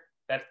locker.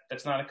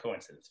 That's not a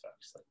coincidence,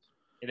 folks.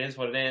 It is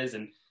what it is.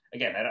 And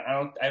again,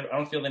 I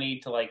don't feel the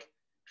need to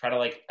try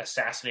to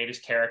assassinate his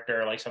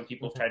character like some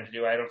people have tried to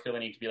do. I don't feel the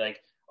need to be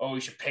like, oh, we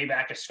should pay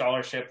back a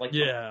scholarship. What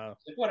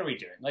are we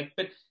doing?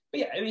 But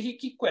yeah, I mean,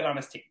 he quit on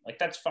his team.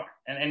 That's fine.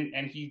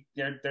 And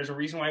there's a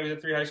reason why he was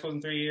at 3 high schools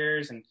in 3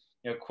 years and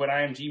quit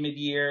IMG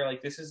mid-year.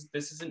 This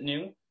isn't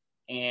new,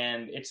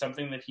 and it's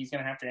something that he's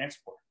going to have to answer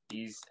for.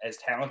 He's as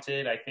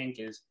talented, I think,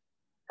 as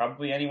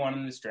probably anyone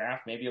in this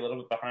draft. Maybe a little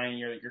bit behind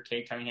your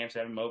Cade Cunninghams,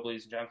 Evan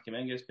Mobley's, and John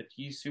Kumingas, but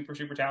he's super,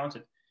 super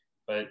talented.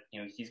 But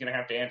he's going to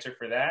have to answer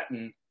for that,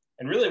 and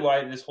really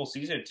why this whole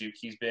season at Duke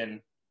he's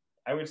been,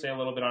 I would say, a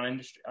little bit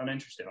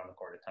uninterested on the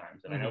court at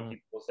times. And I know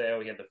people will say,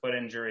 oh, he had the foot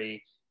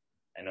injury.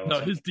 I know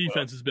his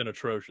defense has been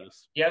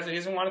atrocious. He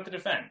hasn't wanted to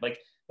defend.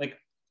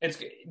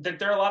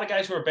 There are a lot of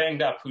guys who are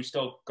banged up who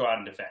still go out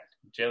and defend.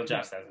 Jalen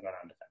Johnson hasn't gone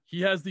out and defend.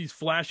 He has these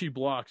flashy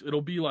blocks.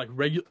 It'll be like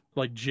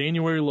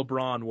January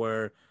LeBron,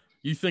 where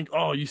you think,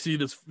 oh, you see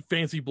this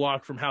fancy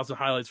block from House of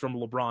Highlights from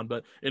LeBron,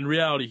 but in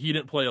reality, he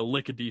didn't play a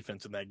lick of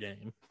defense in that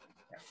game.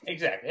 Yeah,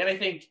 exactly, and I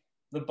think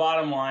the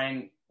bottom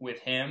line with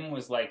him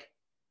was I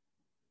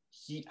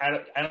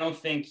don't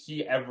think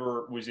he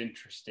ever was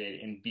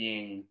interested in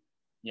being,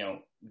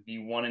 the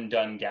one and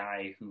done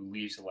guy who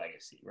leaves a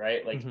legacy,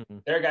 right?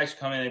 There are guys who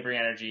come in and bring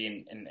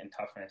energy and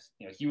toughness.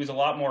 He was a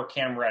lot more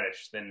Cam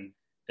Reddish than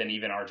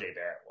even RJ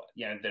Barrett was.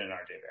 Than an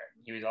RJ Barrett.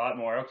 He was a lot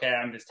more, okay,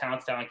 I'm this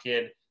talented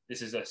kid.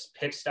 This is a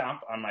pit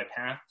stop on my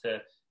path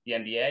to the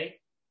NBA,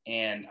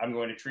 and I'm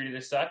going to treat it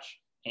as such.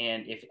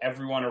 And if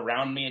everyone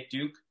around me at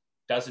Duke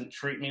doesn't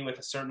treat me with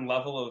a certain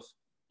level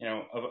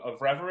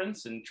of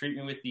reverence and treat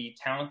me with the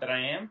talent that I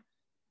am,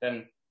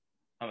 then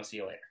I'm going to see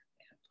you later.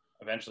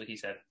 And eventually he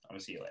said, I'm going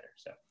to see you later.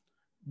 So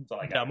that's all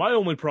I got. Yeah, my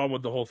only problem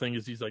with the whole thing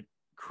is these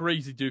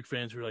crazy Duke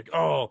fans who are like,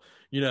 oh,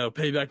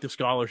 pay back the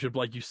scholarship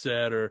like you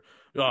said, or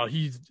oh,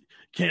 he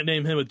can't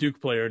name him a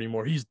Duke player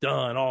anymore. He's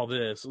done all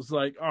this. It's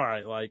all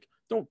right,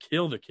 don't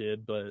kill the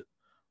kid, but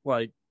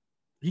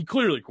he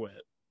clearly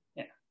quit.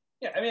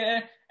 Yeah. I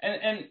mean,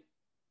 and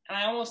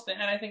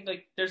I think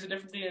there's a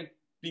difference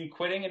between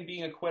quitting and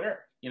being a quitter.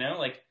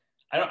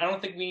 I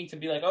don't think we need to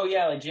be like, oh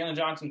yeah, Jalen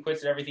Johnson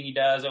quits at everything he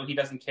does. Oh, he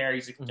doesn't care.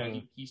 He's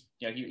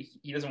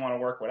he doesn't want to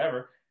work,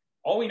 whatever.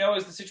 All we know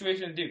is the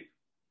situation at Duke.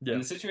 Yeah.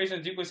 And the situation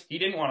at Duke was he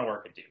didn't want to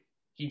work at Duke.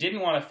 He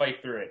didn't want to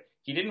fight through it.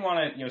 He didn't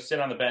want to sit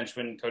on the bench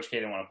when Coach K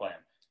didn't want to play him.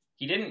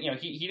 He didn't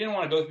he didn't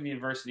want to go through the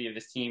adversity of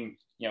this team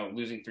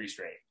losing 3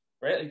 straight.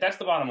 Right? That's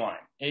the bottom line.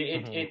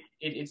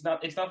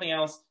 It's nothing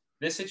else.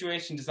 This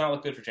situation does not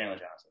look good for Jalen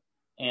Johnson.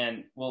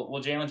 And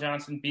will Jalen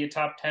Johnson be a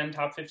top 10,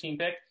 top 15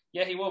 pick?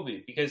 Yeah, he will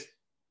be, because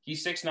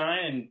he's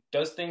 6'9" and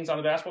does things on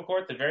the basketball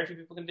court that very few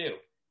people can do.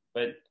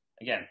 But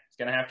again, he's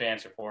going to have to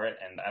answer for it,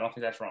 and I don't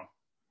think that's wrong.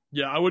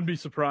 Yeah, I wouldn't be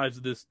surprised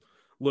if this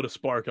lit a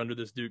spark under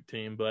this Duke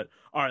team. But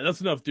all right,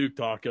 that's enough Duke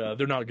talk.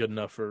 They're not good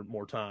enough for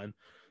more time.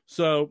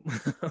 So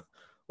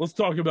let's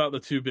talk about the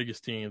 2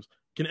 biggest teams.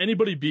 Can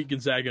anybody beat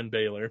Gonzaga and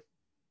Baylor?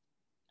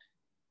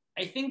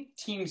 I think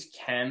teams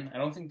can. I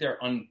don't think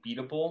they're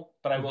unbeatable,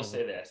 but I will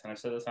say this, and I've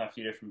said this on a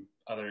few different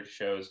other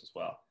shows as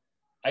well.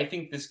 I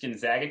think this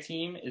Gonzaga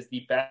team is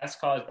the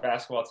best college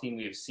basketball team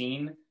we have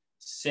seen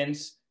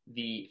since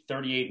the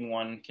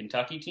 38-1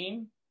 Kentucky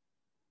team.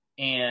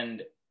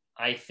 And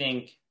I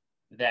think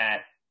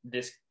that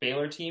this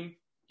Baylor team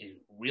is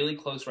really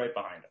close right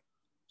behind them.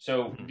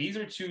 So these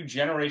are 2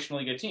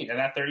 generationally good teams. And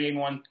that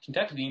 38-1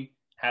 Kentucky team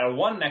had a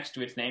 1 next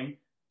to its name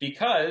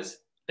because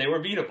They were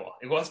beatable.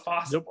 It was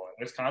possible.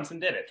 Yep. Wisconsin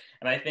did it.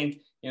 And I think,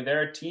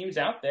 there are teams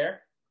out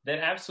there that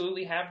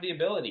absolutely have the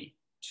ability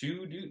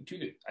to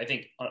do. I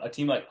think a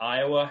team like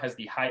Iowa has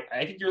I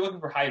think you're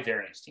looking for high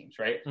variance teams,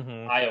 right?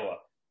 Mm-hmm. Iowa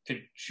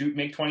could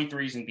make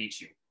 23s and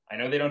beat you. I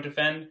know they don't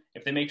defend.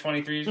 If they make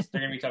 23s,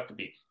 they're going to be tough to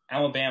beat.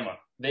 Alabama,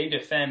 they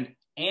defend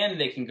and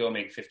they can go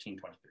make 15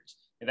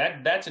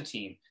 23s. That's a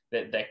team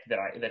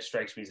that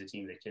strikes me as a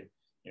team that could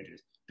do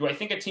this. Do I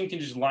think a team can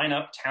just line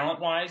up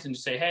talent-wise and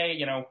just say,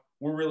 hey,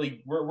 we're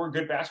a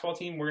good basketball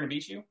team, we're going to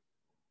beat you?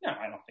 No,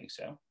 I don't think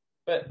so.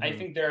 But I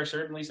think there are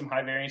certainly some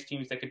high variance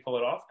teams that could pull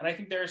it off. And I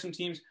think there are some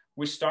teams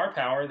with star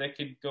power that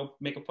could go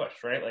make a push,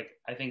 right? Like,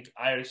 I think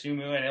Ayo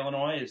Dosunmu at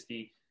Illinois is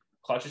the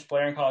clutchest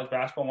player in college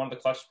basketball, one of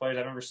the clutchest players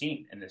I've ever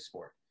seen in this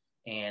sport.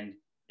 And,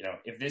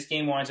 if this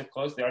game winds up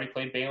close, they already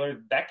played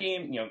Baylor. That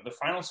game, the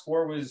final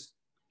score was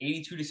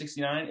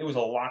 82-69. It was a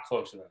lot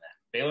closer than that.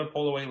 Baylor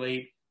pulled away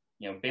late.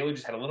 Baylor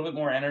just had a little bit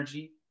more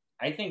energy.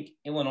 I think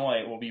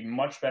Illinois will be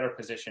much better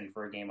positioned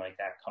for a game like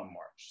that come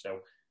March.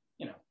 So,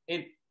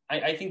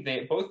 I think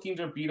both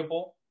teams are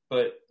beatable,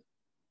 but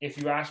if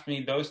you ask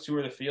me, those two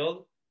are the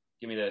field,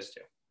 give me those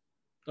two.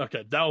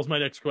 Okay, that was my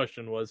next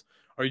question was,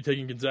 are you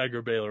taking Gonzaga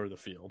or Baylor or the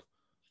field?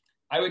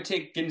 I would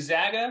take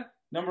Gonzaga,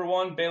 number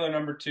 1, Baylor,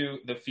 number 2,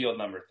 the field,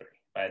 number 3,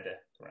 if I had to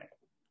rank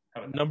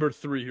them. Number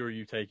 3, who are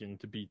you taking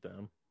to beat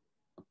them?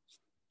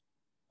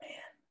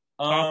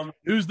 Man.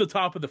 Who's the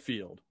top of the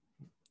field?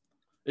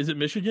 Is it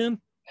Michigan?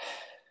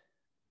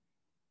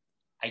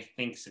 I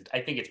think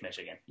it's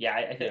Michigan. Yeah,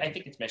 I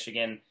think it's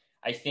Michigan.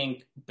 I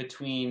think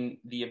between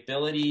the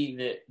ability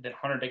that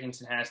Hunter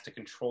Dickinson has to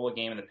control a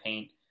game in the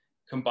paint,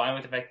 combined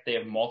with the fact that they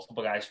have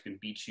multiple guys who can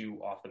beat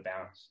you off the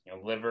bounce.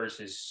 Livers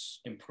has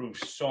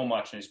improved so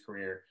much in his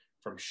career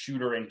from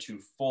shooter into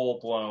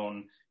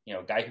full-blown,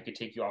 guy who could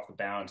take you off the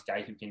bounce,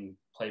 guy who can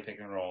play pick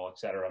and roll,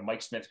 etc.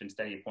 Mike Smith's been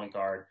steady at point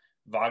guard.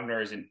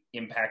 Wagner is an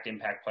impact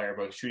player,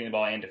 both shooting the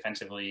ball and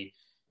defensively.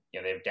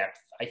 They have depth.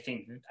 I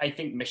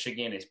think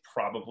Michigan is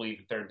probably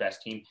the third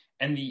best team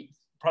and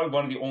probably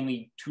one of the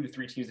only 2 to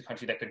 3 teams in the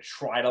country that could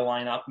try to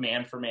line up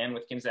man for man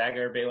with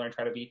Gonzaga or Baylor and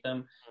try to beat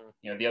them.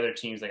 The other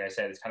teams, like I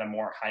said, it's kind of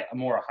more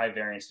a high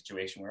variance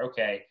situation where,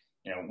 okay,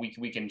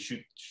 we can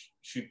shoot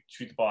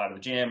the ball out of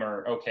the gym,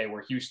 or okay,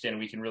 we're Houston,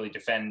 we can really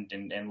defend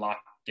and lock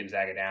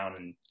Gonzaga down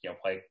and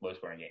play low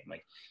scoring game.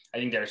 Like, I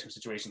think there are some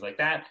situations like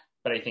that,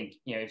 but I think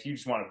if you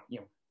just want to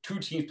 2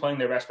 teams playing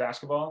their best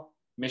basketball,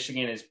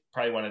 Michigan is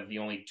probably one of the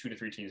only 2 to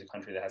 3 teams in the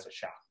country that has a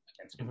shot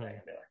against Gonzaga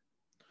and Baylor.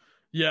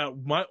 Yeah,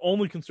 my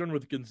only concern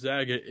with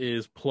Gonzaga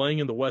is playing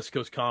in the West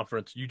Coast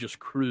Conference. You just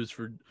cruise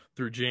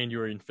through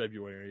January and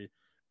February,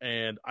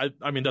 and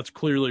I mean that's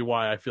clearly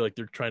why I feel like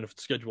they're trying to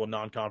schedule a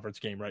non-conference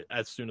game right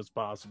as soon as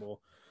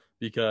possible,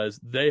 because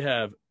they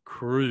have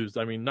cruised.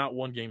 I mean, not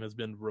one game has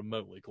been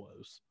remotely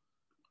close.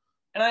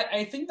 And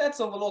I think that's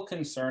a little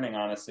concerning,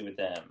 honestly, with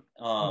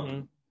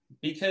them,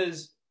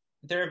 because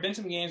there have been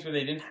some games where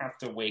they didn't have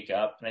to wake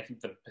up, and I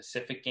think the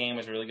Pacific game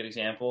was a really good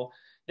example.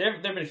 There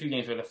have been a few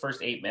games where the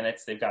first 8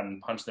 minutes they've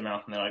gotten punched in the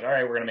mouth, and they're like, all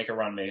right, we're going to make a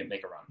run, make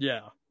a run.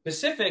 Yeah.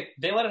 Pacific,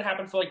 they let it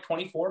happen for like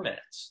 24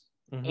 minutes,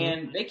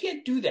 and they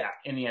can't do that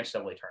in the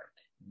NCAA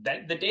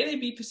tournament. The day they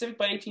beat Pacific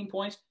by 18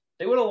 points,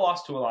 they would have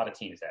lost to a lot of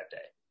teams that day.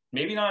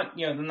 Maybe not,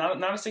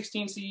 not a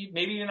 16 seed,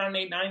 maybe even not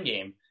an 8-9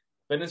 game,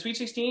 but in the Sweet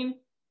 16,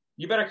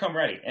 you better come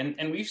ready.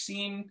 And we've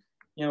seen,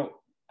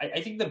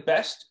 I think the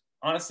best,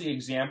 honestly,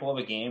 example of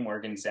a game where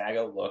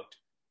Gonzaga looked,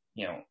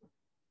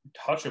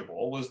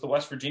 touchable was the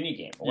West Virginia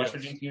game. West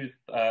Virginia team was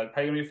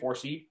probably going to be a 4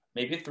 seed,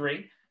 maybe a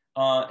 3.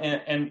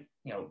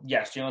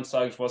 Yes, Jalen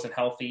Suggs wasn't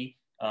healthy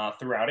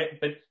throughout it,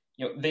 but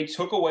they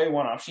took away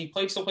one option.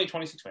 He still played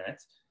 26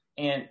 minutes,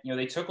 and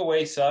they took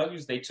away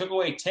Suggs. They took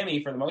away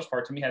Timmy for the most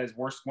part. Timmy had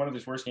one of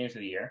his worst games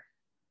of the year,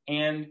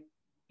 and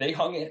they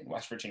hung it.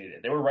 West Virginia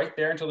did. They were right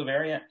there until the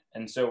very end.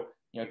 And so,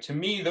 to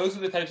me, those are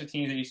the types of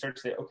teams that you start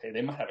to say, okay,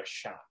 they might have a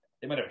shot.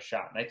 And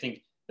I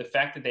think the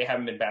fact that they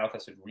haven't been battle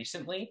tested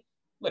recently,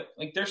 look,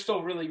 like they're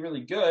still really, really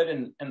good,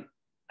 and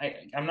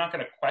I'm not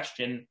going to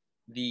question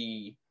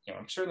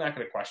I'm certainly not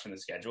going to question the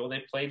schedule.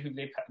 They played who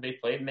they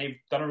played, and they've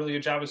done a really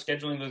good job of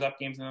scheduling those up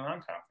games in the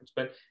non-conference.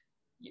 But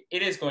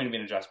it is going to be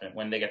an adjustment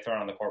when they get thrown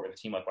on the court with a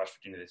team like West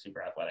Virginia that's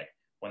super athletic,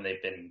 when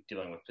they've been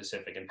dealing with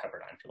Pacific and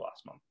Pepperdine for the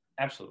last month.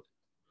 Absolutely.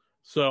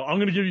 So I'm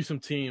going to give you some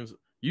teams.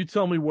 You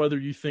tell me whether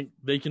you think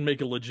they can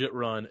make a legit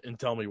run, and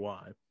tell me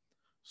why.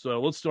 So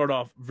let's start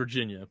off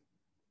Virginia.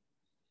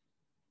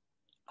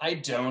 I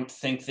don't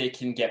think they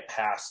can get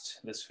past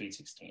the Sweet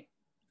 16.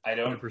 I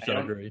don't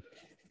agree.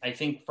 I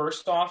think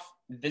first off,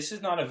 this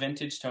is not a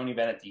vintage Tony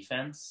Bennett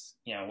defense.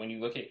 When you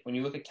look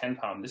at Ken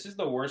Pom, this is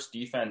the worst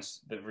defense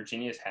that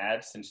Virginia's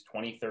had since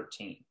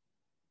 2013.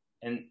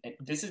 And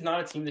this is not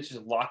a team that's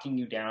just locking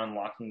you down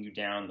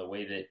the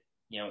way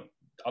that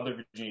other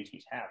Virginia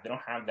teams have. They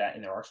don't have that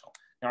in their arsenal.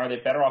 Now, are they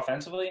better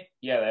offensively?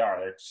 Yeah, they are.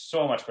 They're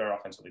so much better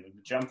offensively. The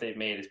jump they've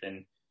made has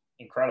been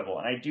incredible.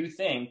 And I do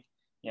think,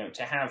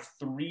 to have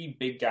 3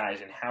 big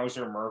guys in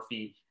Hauser,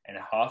 Murphy, and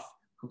Huff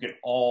who can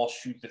all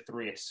shoot the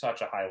 3 at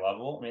such a high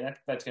level, I mean,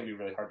 that's going to be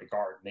really hard to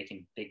guard. They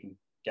can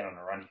get on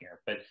a run here.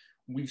 But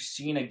we've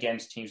seen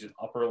against teams with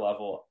upper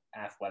level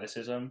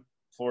athleticism,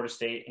 Florida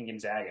State and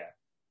Gonzaga,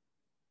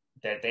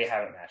 that they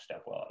haven't matched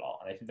up well at all.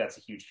 And I think that's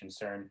a huge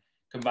concern.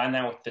 Combine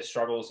that with the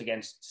struggles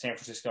against San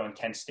Francisco and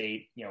Kent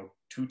State,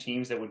 two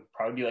teams that would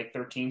probably be like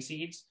 13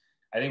 seeds.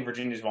 I think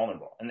Virginia's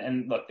vulnerable.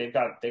 And look, they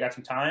got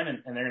some time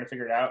and they're going to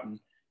figure it out. And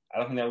I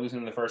don't think they'll lose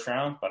in the first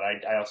round, but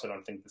I also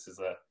don't think this is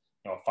a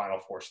Final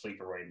Four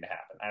sleeper waiting to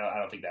happen. I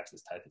don't think that's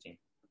this type of team.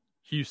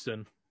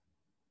 Houston.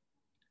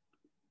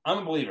 I'm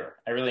a believer.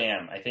 I really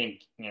am. I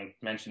think, you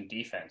mentioned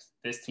defense.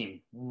 This team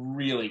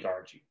really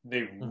guards you.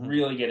 They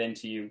really get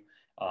into you.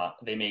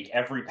 They make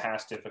every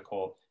pass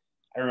difficult.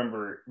 I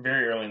remember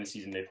very early in the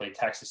season, they played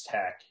Texas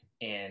Tech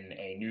in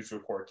a news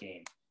report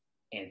game,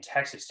 and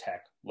Texas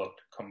Tech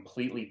looked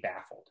completely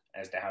baffled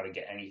as to how to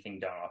get anything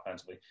done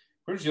offensively.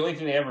 Pretty much the only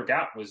thing they ever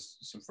got was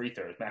some free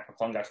throws. Mac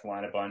McClung got to the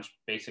line a bunch,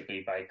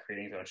 basically by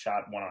creating his own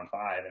shot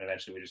 1-on-5, and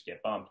eventually we just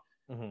get bumped.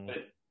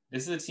 But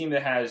this is a team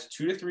that has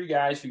 2 to 3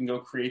 guys who can go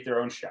create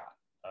their own shot.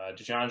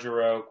 DeJon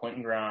Jarreau,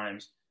 Quentin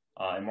Grimes,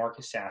 and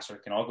Marcus Sasser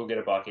can all go get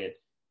a bucket.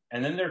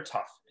 And then they're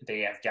tough.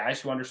 They have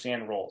guys who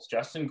understand roles.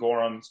 Justin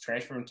Gorham's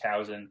transfer from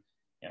Towson.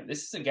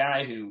 This is a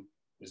guy who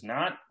was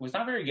not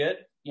very good,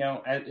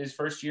 at his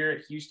first year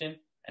at Houston,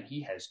 and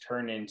he has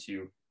turned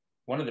into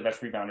one of the best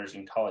rebounders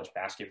in college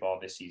basketball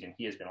this season.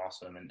 He has been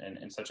awesome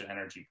and such an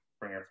energy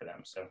bringer for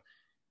them. So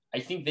I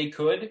think they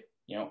could,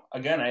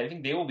 again, I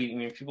think they will be. I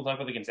mean, people talk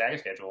about the Gonzaga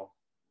schedule.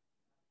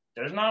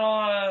 There's not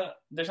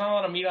a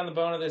lot of meat on the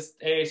bone of this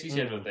AAC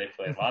schedule that they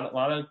play. A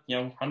lot of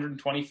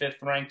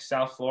 125th ranked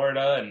South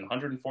Florida and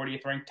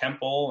 140th ranked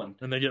Temple,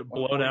 and they get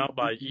blown out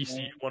by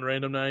ECU one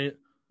random night.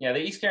 Yeah, the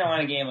East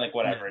Carolina game, like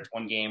whatever, it's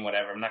one game,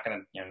 whatever. I'm not gonna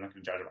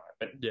judge them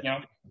on it,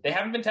 but they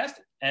haven't been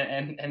tested,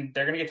 and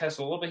they're gonna get tested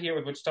a little bit here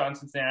with Wichita and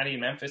Cincinnati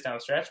and Memphis down the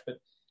stretch. But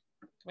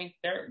I mean,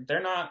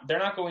 they're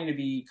not going to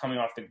be coming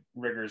off the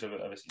rigors of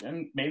a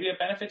season. Maybe it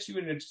benefits you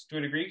to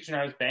a degree because you're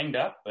not as banged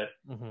up, but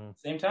at the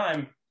same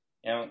time.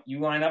 You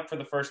line up for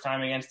the first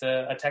time against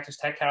a Texas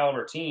Tech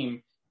caliber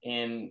team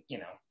in,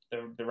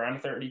 the round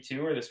of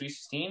 32 or the Sweet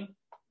 16,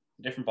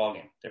 different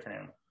ballgame, different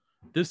animal.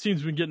 This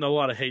team's been getting a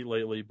lot of hate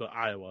lately, but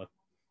Iowa.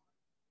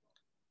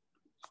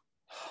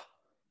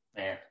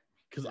 Man.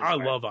 Because I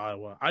love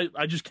Iowa.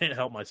 I just can't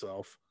help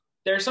myself.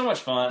 They're so much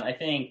fun. I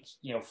think,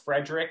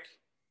 Frederick,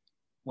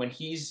 when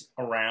he's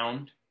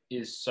around,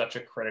 is such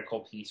a critical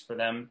piece for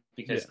them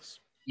because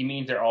he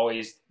means they're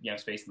always,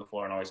 spacing the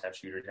floor and always have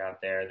shooters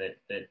out there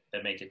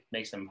that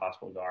makes them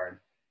impossible to guard.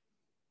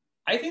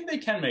 I think they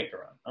can make a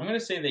run. I'm going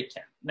to say they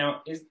can.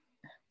 Now,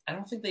 I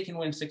don't think they can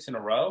win 6 in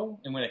a row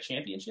and win a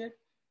championship,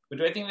 but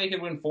do I think they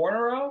could win 4 in a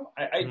row?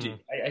 I do.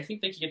 I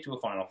think they could get to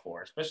a Final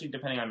Four, especially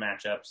depending on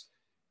matchups,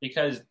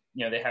 because,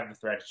 they have the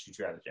threat to shoot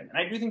you out of the gym.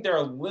 And I do think they're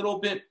a little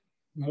bit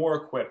more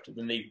equipped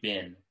than they've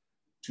been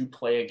to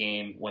play a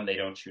game when they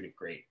don't shoot it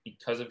great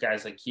because of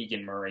guys like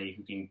Keegan Murray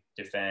who can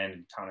defend,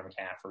 and Connor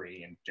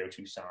McCaffrey and Joe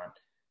Toussaint.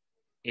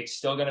 It's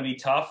still going to be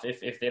tough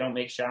if they don't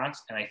make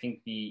shots, and I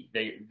think the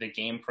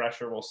game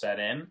pressure will set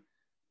in.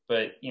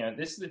 But,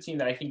 this is a team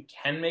that I think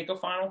can make a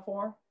Final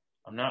Four.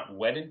 I'm not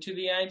wedded to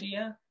the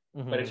idea,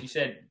 but if you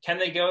said, can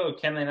they go or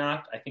can they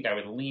not, I think I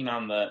would lean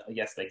on the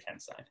yes, they can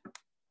side.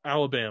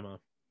 Alabama.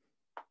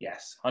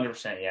 Yes,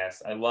 100%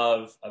 yes. I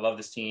love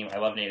this team. I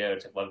love Nate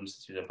Oates. I've loved him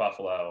since he was at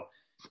Buffalo.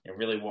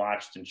 Really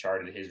watched and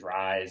charted his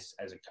rise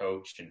as a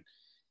coach. And,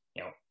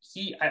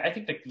 I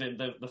think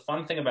the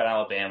fun thing about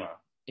Alabama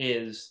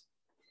is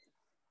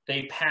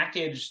they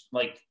packaged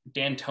like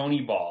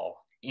D'Antoni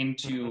ball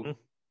into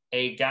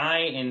a guy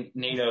in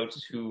Nate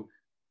Oates who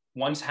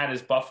once had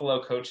his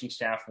Buffalo coaching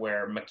staff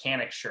wear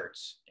mechanic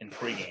shirts in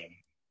pregame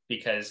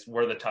because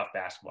we're the tough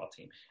basketball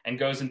team, and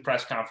goes in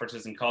press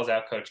conferences and calls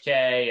out Coach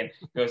K and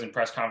goes in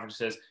press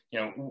conferences.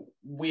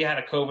 We had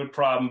a COVID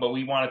problem, but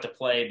we wanted to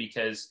play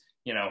because,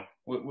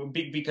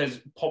 because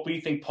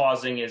we think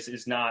pausing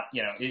is not,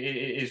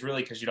 is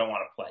really because you don't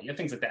want to play.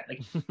 Things like that.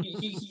 Like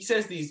he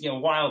says these,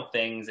 wild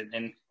things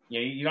and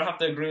you don't have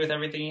to agree with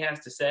everything he has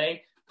to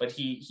say, but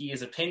he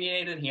is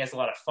opinionated. And he has a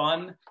lot of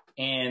fun,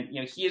 and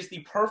he is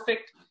the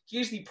perfect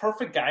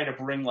guy to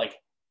bring like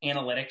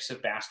analytics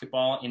of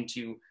basketball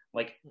into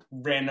like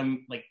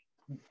random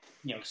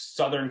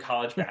Southern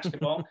college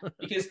basketball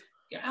because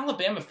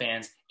Alabama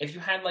fans, if you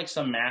had like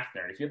some math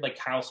nerd, if you had like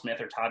Kyle Smith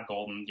or Todd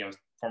Golden,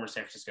 former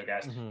San Francisco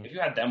guys, if you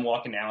had them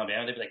walk into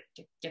Alabama, they'd be like,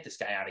 get this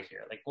guy out of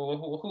here. Like,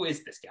 who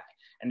is this guy?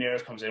 And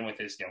Neros comes in with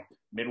his,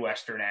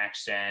 Midwestern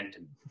accent.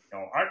 And,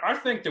 I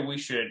think that we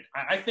should,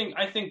 I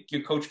think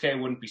your Coach K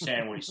wouldn't be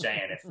saying what he's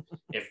saying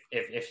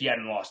if he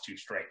hadn't lost 2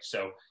 straight.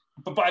 So,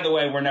 but by the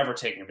way, we're never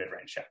taking a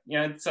mid-range shot.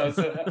 So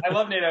I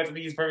love Nate Oates. I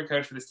think he's a perfect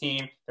coach for this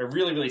team. They're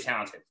really, really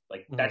talented.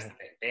 Like, that's the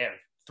thing. They have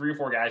 3 or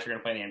 4 guys who are going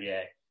to play in the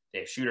NBA. They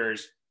have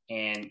shooters,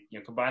 and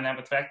combine that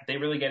with the fact that they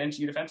really get into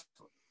you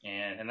defensively,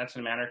 and that's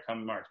going to matter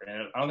come March.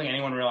 And I don't think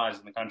anyone realizes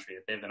in the country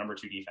that they have the number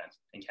 2 defense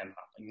in Ken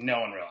Pop. Like, no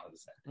one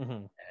realizes that.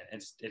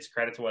 And it's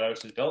credit to what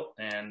Oates has built,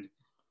 and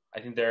I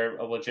think they're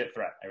a legit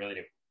threat. I really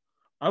do.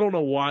 I don't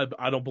know why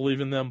I don't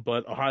believe in them,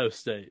 but Ohio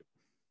State.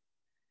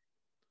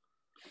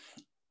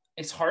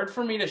 it's hard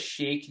for me to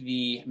shake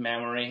the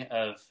memory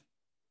of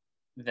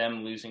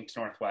them losing to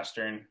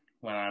Northwestern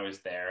when I was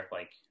there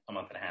like a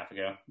month and a half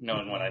ago,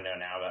 knowing what I know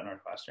now about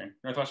Northwestern.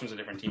 Northwestern was a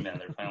different team then.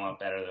 They're playing a lot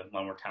better. They're a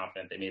lot more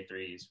confident. They made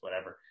threes,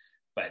 whatever.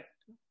 But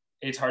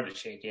it's hard to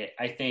shake it.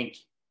 I think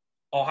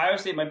Ohio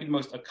State might be the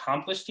most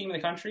accomplished team in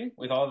the country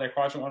with all of their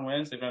quadrant one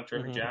wins. They've done a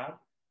terrific job.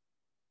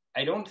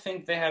 I don't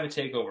think they have a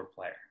takeover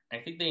player. I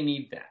think they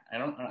need that.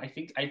 I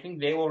think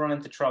they will run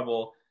into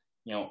trouble,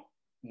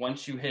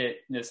 once you hit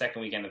the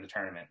second weekend of the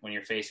tournament when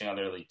you're facing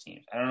other elite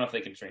teams. I don't know if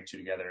they can string two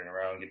together in a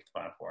row and get to the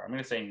Final Four. I'm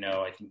going to say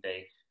no. I think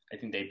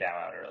they bow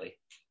out early.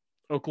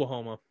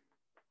 Oklahoma.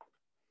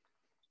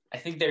 I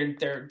think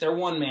they're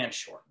one man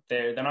short.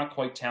 They're not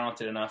quite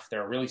talented enough.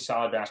 They're a really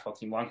solid basketball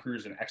team. Lon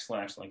Kruger's an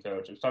excellent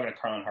coach. I was talking to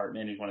Carlin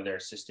Hartman, who's one of their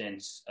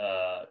assistants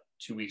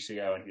 2 weeks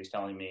ago, and he was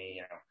telling me,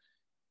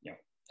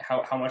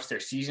 how much their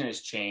season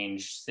has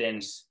changed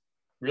since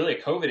really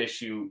a COVID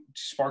issue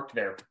sparked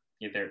their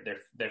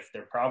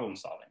problem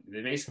solving.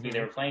 They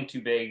were playing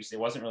two bigs. It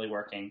wasn't really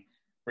working.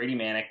 Brady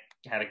Manick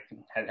had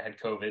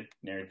COVID.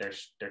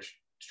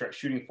 Their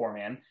shooting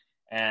four-man.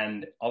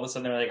 And all of a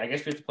sudden they're like, I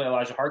guess we have to play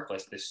Elijah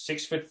Harkless, this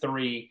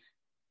 6'3",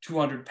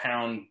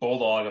 200-pound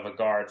bulldog of a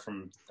guard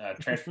from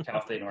transfer from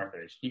Cal State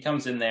Northridge. He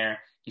comes in there,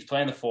 he's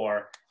playing the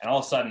floor, and all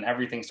of a sudden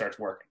everything starts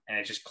working, and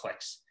it just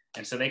clicks.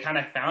 And so they kind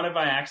of found it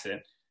by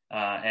accident,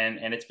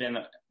 and it's been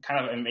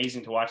kind of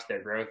amazing to watch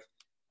their growth.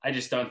 I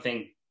just don't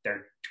think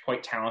they're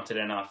quite talented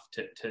enough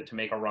to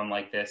make a run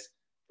like this.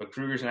 But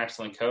Kruger's an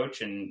excellent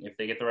coach, and if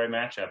they get the right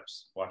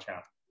matchups, watch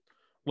out.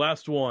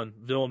 Last one,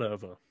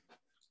 Villanova.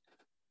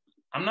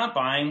 I'm not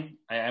buying.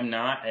 I'm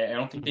not. I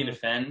don't think they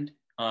defend.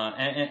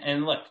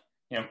 And look,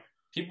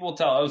 people will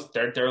tell us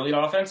they're lead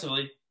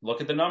offensively. Look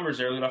at the numbers.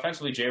 They're lead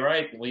offensively. Jay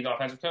Wright, lead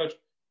offensive coach.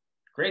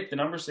 Great. The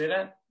numbers say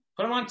that.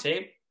 Put them on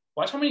tape.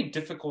 Watch how many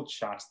difficult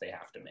shots they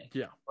have to make.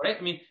 Yeah. Right?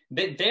 I mean,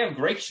 they have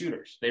great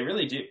shooters. They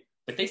really do.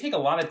 But they take a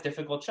lot of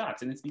difficult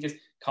shots. And it's because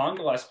Colin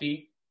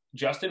Gillespie,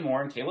 Justin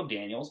Moore, and Caleb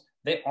Daniels,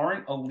 they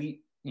aren't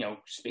elite,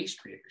 space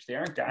creators. They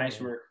aren't guys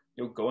who are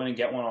go in and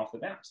get one off the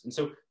bounce. And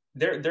so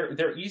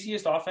their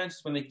easiest offense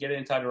is when they get it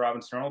inside to Robin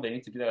Sternal. They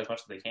need to do that as much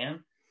as they can.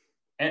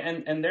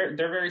 And they're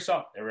very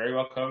solid. They're very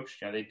well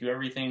coached. They do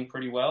everything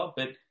pretty well.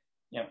 But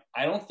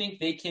I don't think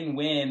they can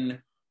win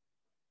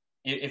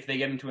if they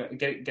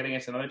get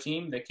against another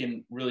team that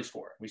can really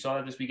score. We saw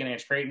that this weekend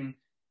against Creighton.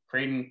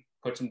 Creighton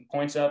put some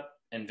points up,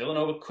 and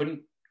Villanova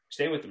couldn't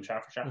stay with them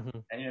shot for shot. I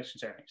think that's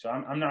concerning. So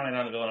I'm not in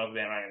on the Villanova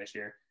bandwagon this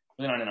year.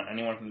 Really not in on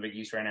anyone from the Big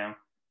East right now.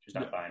 Just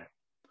not buying it.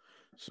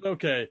 So,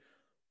 okay.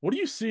 What do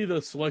you see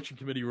the selection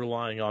committee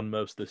relying on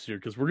most this year?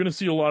 Because we're going to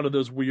see a lot of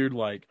those weird,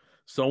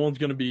 someone's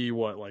going to be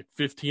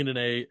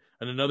 15-8,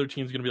 and another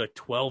team's going to be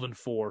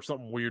 12-4,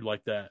 something weird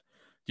like that.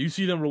 Do you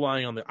see them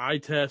relying on the eye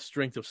test,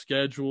 strength of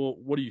schedule?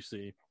 What do you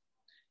see?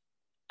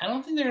 I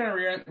don't think they're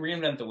going to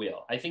reinvent the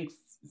wheel. I think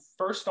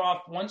first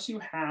off, once you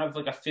have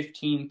a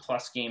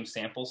 15-plus game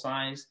sample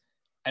size,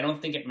 I don't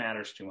think it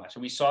matters too much.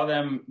 We saw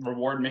them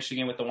reward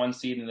Michigan with the 1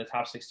 seed in the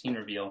top 16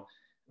 reveal.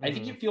 I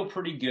think you feel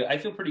pretty good. I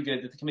feel pretty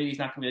good that the committee's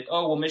not going to be like,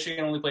 oh, well,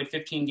 Michigan only played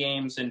 15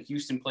 games and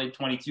Houston played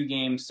 22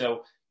 games,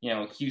 so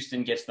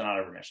Houston gets the nod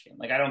over Michigan.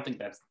 I don't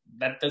think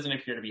that doesn't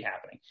appear to be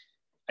happening.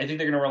 I think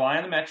they're going to rely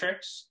on the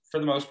metrics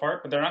for the most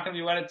part, but they're not going to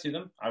be wedded to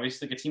them.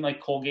 Obviously, a team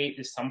like Colgate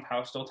is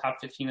somehow still top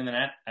 15 in the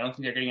net. I don't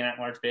think they're getting an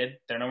at-large bid.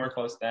 They're nowhere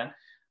close to that.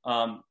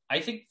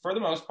 I think for the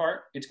most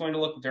part, it's going to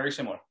look very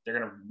similar. They're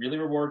going to really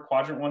reward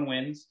quadrant one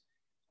wins.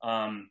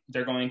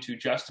 They're going to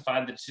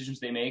justify the decisions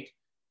they make,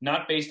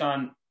 not based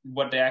on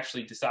what they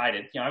actually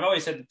decided. I've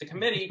always said that the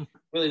committee,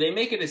 really, they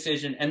make a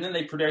decision and then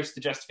they produce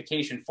the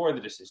justification for the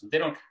decision. They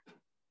don't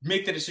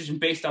make the decision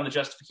based on the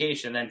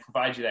justification and then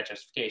provide you that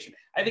justification.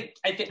 I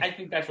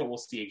think that's what we'll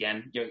see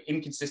again.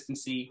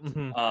 inconsistency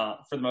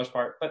for the most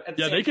part. But at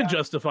the same they can time,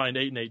 justify an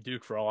 8-8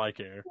 Duke for all I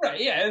care. Right?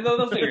 Yeah,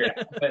 they'll figure it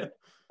out. But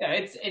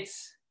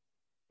it's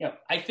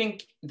I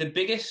think the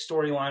biggest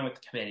storyline with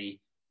the committee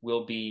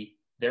will be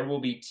there will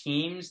be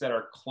teams that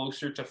are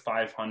closer to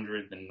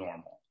 500 than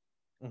normal.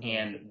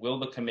 And will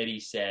the committee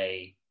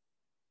say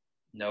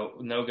no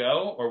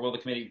go, or will the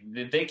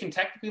committee? They can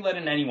technically let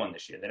in anyone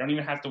this year. They don't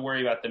even have to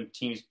worry about them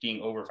teams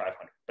being over 500.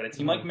 But a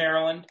team like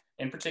Maryland,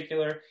 in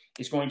particular,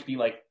 is going to be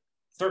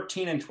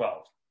 13-12.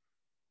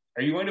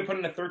 Are you going to put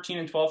in a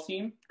 13-12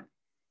 team?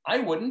 I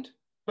wouldn't,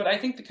 but I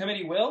think the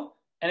committee will.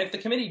 And if the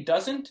committee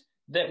doesn't,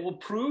 that will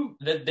prove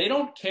that they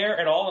don't care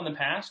at all in the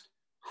past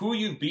who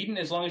you've beaten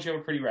as long as you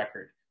have a pretty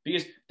record.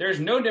 Because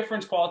there's no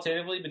difference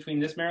qualitatively between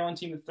this Maryland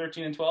team at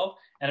 13-12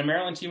 and a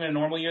Maryland team in a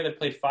normal year that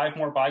played 5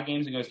 more bye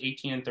games and goes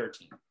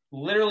 18-13.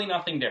 Literally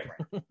nothing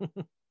different.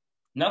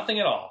 Nothing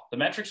at all. The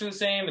metrics are the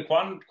same. The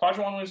quadrant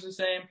one was the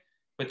same.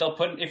 But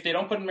if they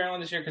don't put in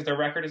Maryland this year because their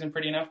record isn't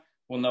pretty enough,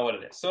 we'll know what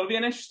it is. So it'll be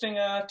an interesting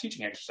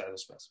teaching exercise, I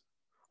suppose.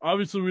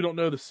 Obviously, we don't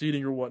know the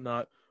seeding or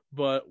whatnot,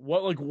 but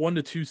what 1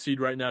 to 2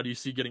 seed right now do you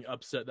see getting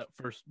upset that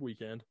first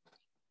weekend?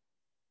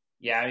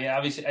 Yeah, I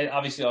mean,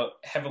 obviously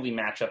heavily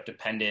matchup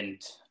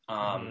dependent.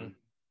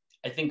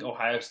 I think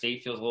Ohio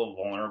State feels a little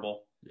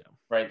vulnerable. Yeah.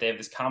 Right. They have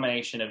this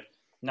combination of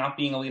not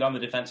being elite on the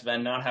defensive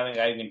end, not having a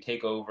guy who can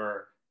take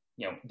over.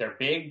 They're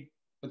big,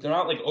 but they're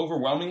not like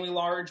overwhelmingly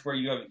large where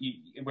an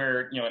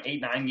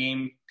 8-9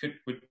 game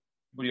would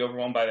be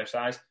overwhelmed by their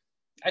size.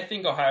 I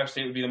think Ohio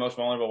State would be the most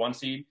vulnerable 1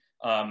 seed.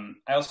 I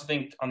also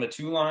think on the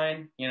 2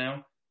 line,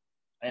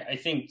 I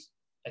think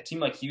a team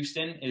like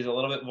Houston is a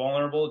little bit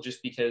vulnerable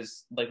just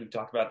because, like we've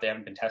talked about, they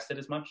haven't been tested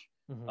as much.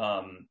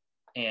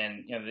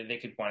 And they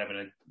could wind up in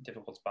a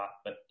difficult spot.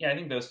 But I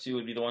think those 2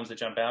 would be the ones that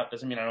jump out.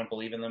 Doesn't mean I don't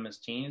believe in them as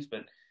teams,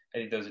 but I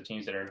think those are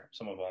teams that are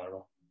somewhat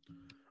vulnerable.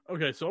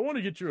 Okay, so I want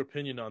to get your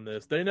opinion on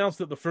this. They announced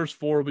that the first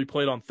 4 will be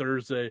played on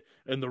Thursday,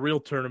 and the real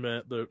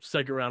tournament, the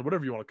second round,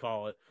 whatever you want to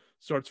call it,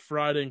 starts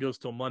Friday and goes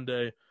till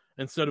Monday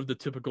instead of the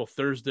typical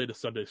Thursday to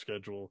Sunday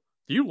schedule.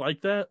 Do you like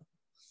that?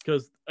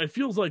 Because it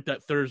feels like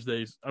that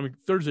Thursday's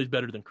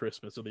better than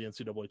Christmas of the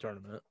NCAA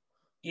tournament.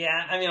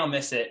 Yeah, I'll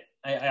miss it.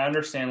 I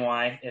understand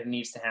why it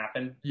needs to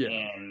happen. Yeah.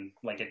 And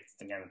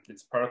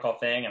it's a protocol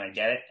thing, and I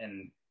get it,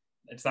 and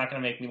it's not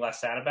going to make me less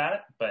sad about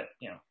it. But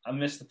I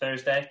miss the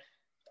Thursday.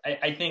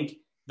 I think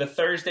the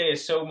Thursday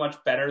is so much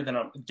better than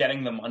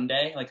getting the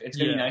Monday. Like, it's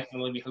going to be nice to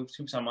really be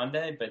hoops on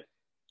Monday, but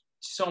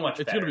so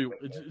much better.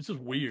 It's just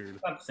weird.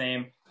 It's not the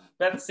same.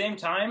 But at the same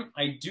time,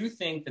 I do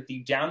think that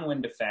the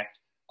downwind effect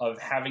of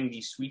having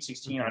the Sweet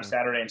 16 on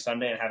Saturday and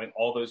Sunday and having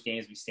all those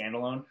games be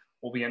standalone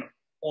will be an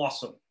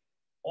awesome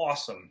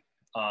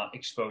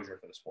exposure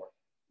for the sport.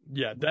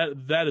 Yeah,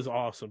 that is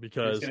awesome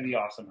because it's going to be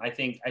awesome. I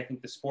think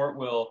the sport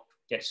will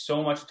get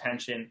so much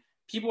attention.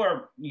 People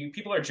are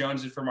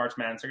jonesing for March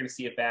Madness. They're going to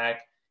see it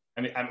back.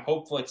 I'm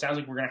hopeful. It sounds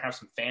like we're going to have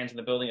some fans in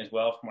the building as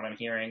well, from what I'm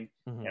hearing.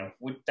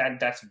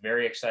 That's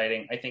very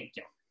exciting. I think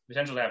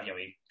potential to have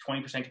a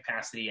 20%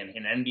 capacity in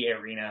an NBA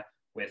arena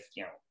with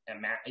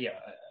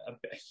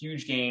a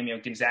huge game.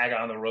 Gonzaga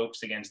on the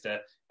ropes against a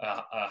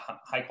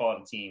high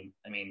quality team.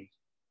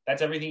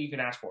 That's everything you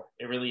can ask for.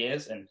 It really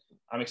is, and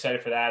I'm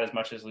excited for that as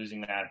much as losing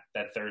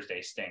that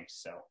Thursday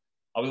stinks. So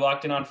I'll be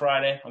locked in on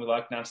Friday. I'll be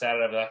locked in on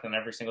Saturday. I'll be locked in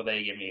every single day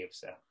you give me.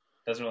 So it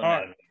doesn't really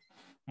matter to me.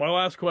 My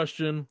last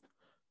question.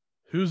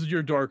 Who's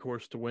your dark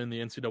horse to win the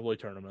NCAA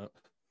tournament?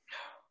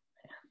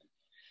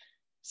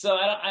 So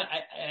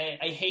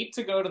I hate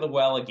to go to the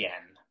well again,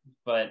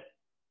 but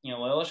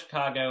Loyola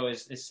Chicago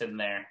is sitting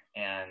there,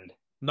 and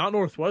not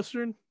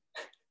Northwestern.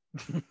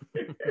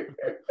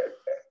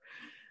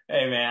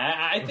 Hey man,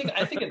 I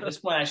think at this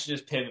point I should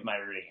just pivot my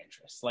rooting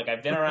interests. Like,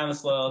 I've been around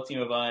this Loyola team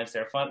a bunch.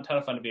 They're a ton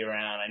of fun to be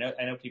around. I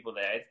know people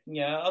there.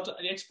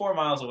 It's 4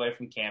 miles away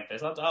from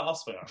campus. I'll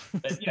swing on.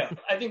 But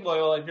I think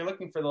Loyola. If you're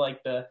looking for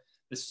the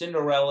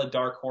Cinderella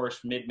dark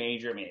horse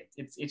mid-major,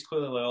 it's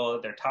clearly Loyola.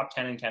 They're top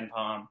 10 in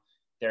KenPom.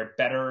 They're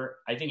better,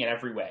 I think, in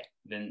every way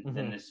than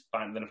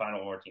the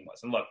Final Four team was.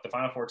 And look, the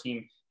Final Four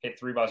team hit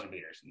 3 buzzer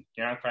beaters, and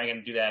you're not probably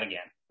going to do that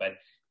again. But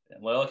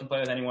Loyola can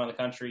play with anyone in the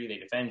country. They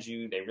defend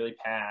you. They really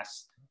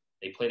pass.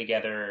 They play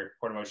together.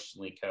 Porter Moshe's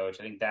the lead coach.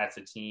 I think that's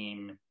a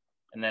team.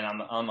 And then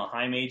on the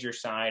high major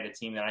side, a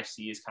team that I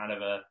see as kind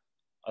of a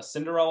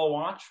Cinderella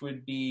watch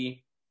would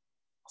be,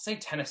 I'll say,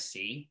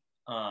 Tennessee.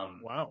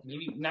 Wow.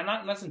 Maybe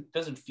not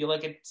doesn't feel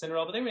like a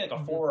Cinderella, but they were like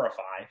a 4 or a 5.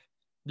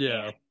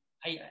 Yeah.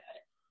 And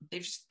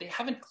they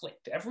haven't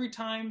clicked. Every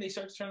time they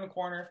start to turn the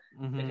corner,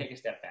 they take a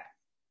step back.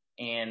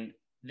 And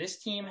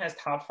this team has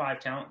top 5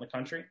 talent in the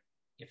country.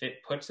 If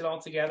it puts it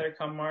all together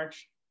come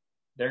March,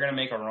 they're going to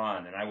make a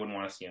run, and I wouldn't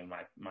want to see them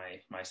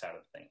my side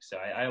of the thing. So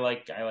I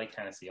like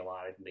Tennessee a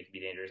lot. I think they could be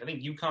dangerous. I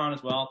think UConn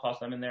as well. Toss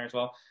them in there as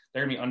well.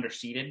 They're going to be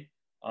underseeded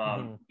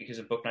because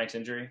of Bouknight's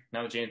injury.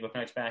 Now that James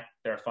Bouknight's back,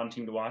 they're a fun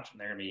team to watch, and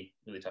they're going to be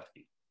really tough to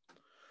beat.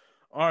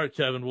 All right,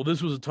 Kevin. Well,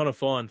 this was a ton of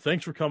fun.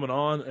 Thanks for coming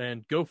on,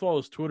 and go follow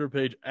his Twitter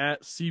page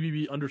at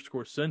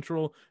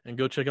CBB_Central, and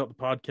go check out the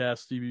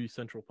podcast, CBB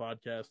Central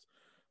Podcast.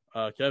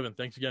 Kevin,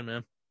 thanks again,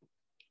 man.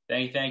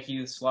 Thank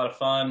you. It's a lot of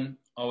fun.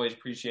 Always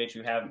appreciate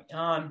you having me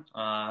on.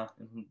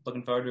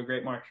 Looking forward to a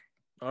great March.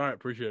 All right.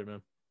 Appreciate it,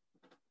 man.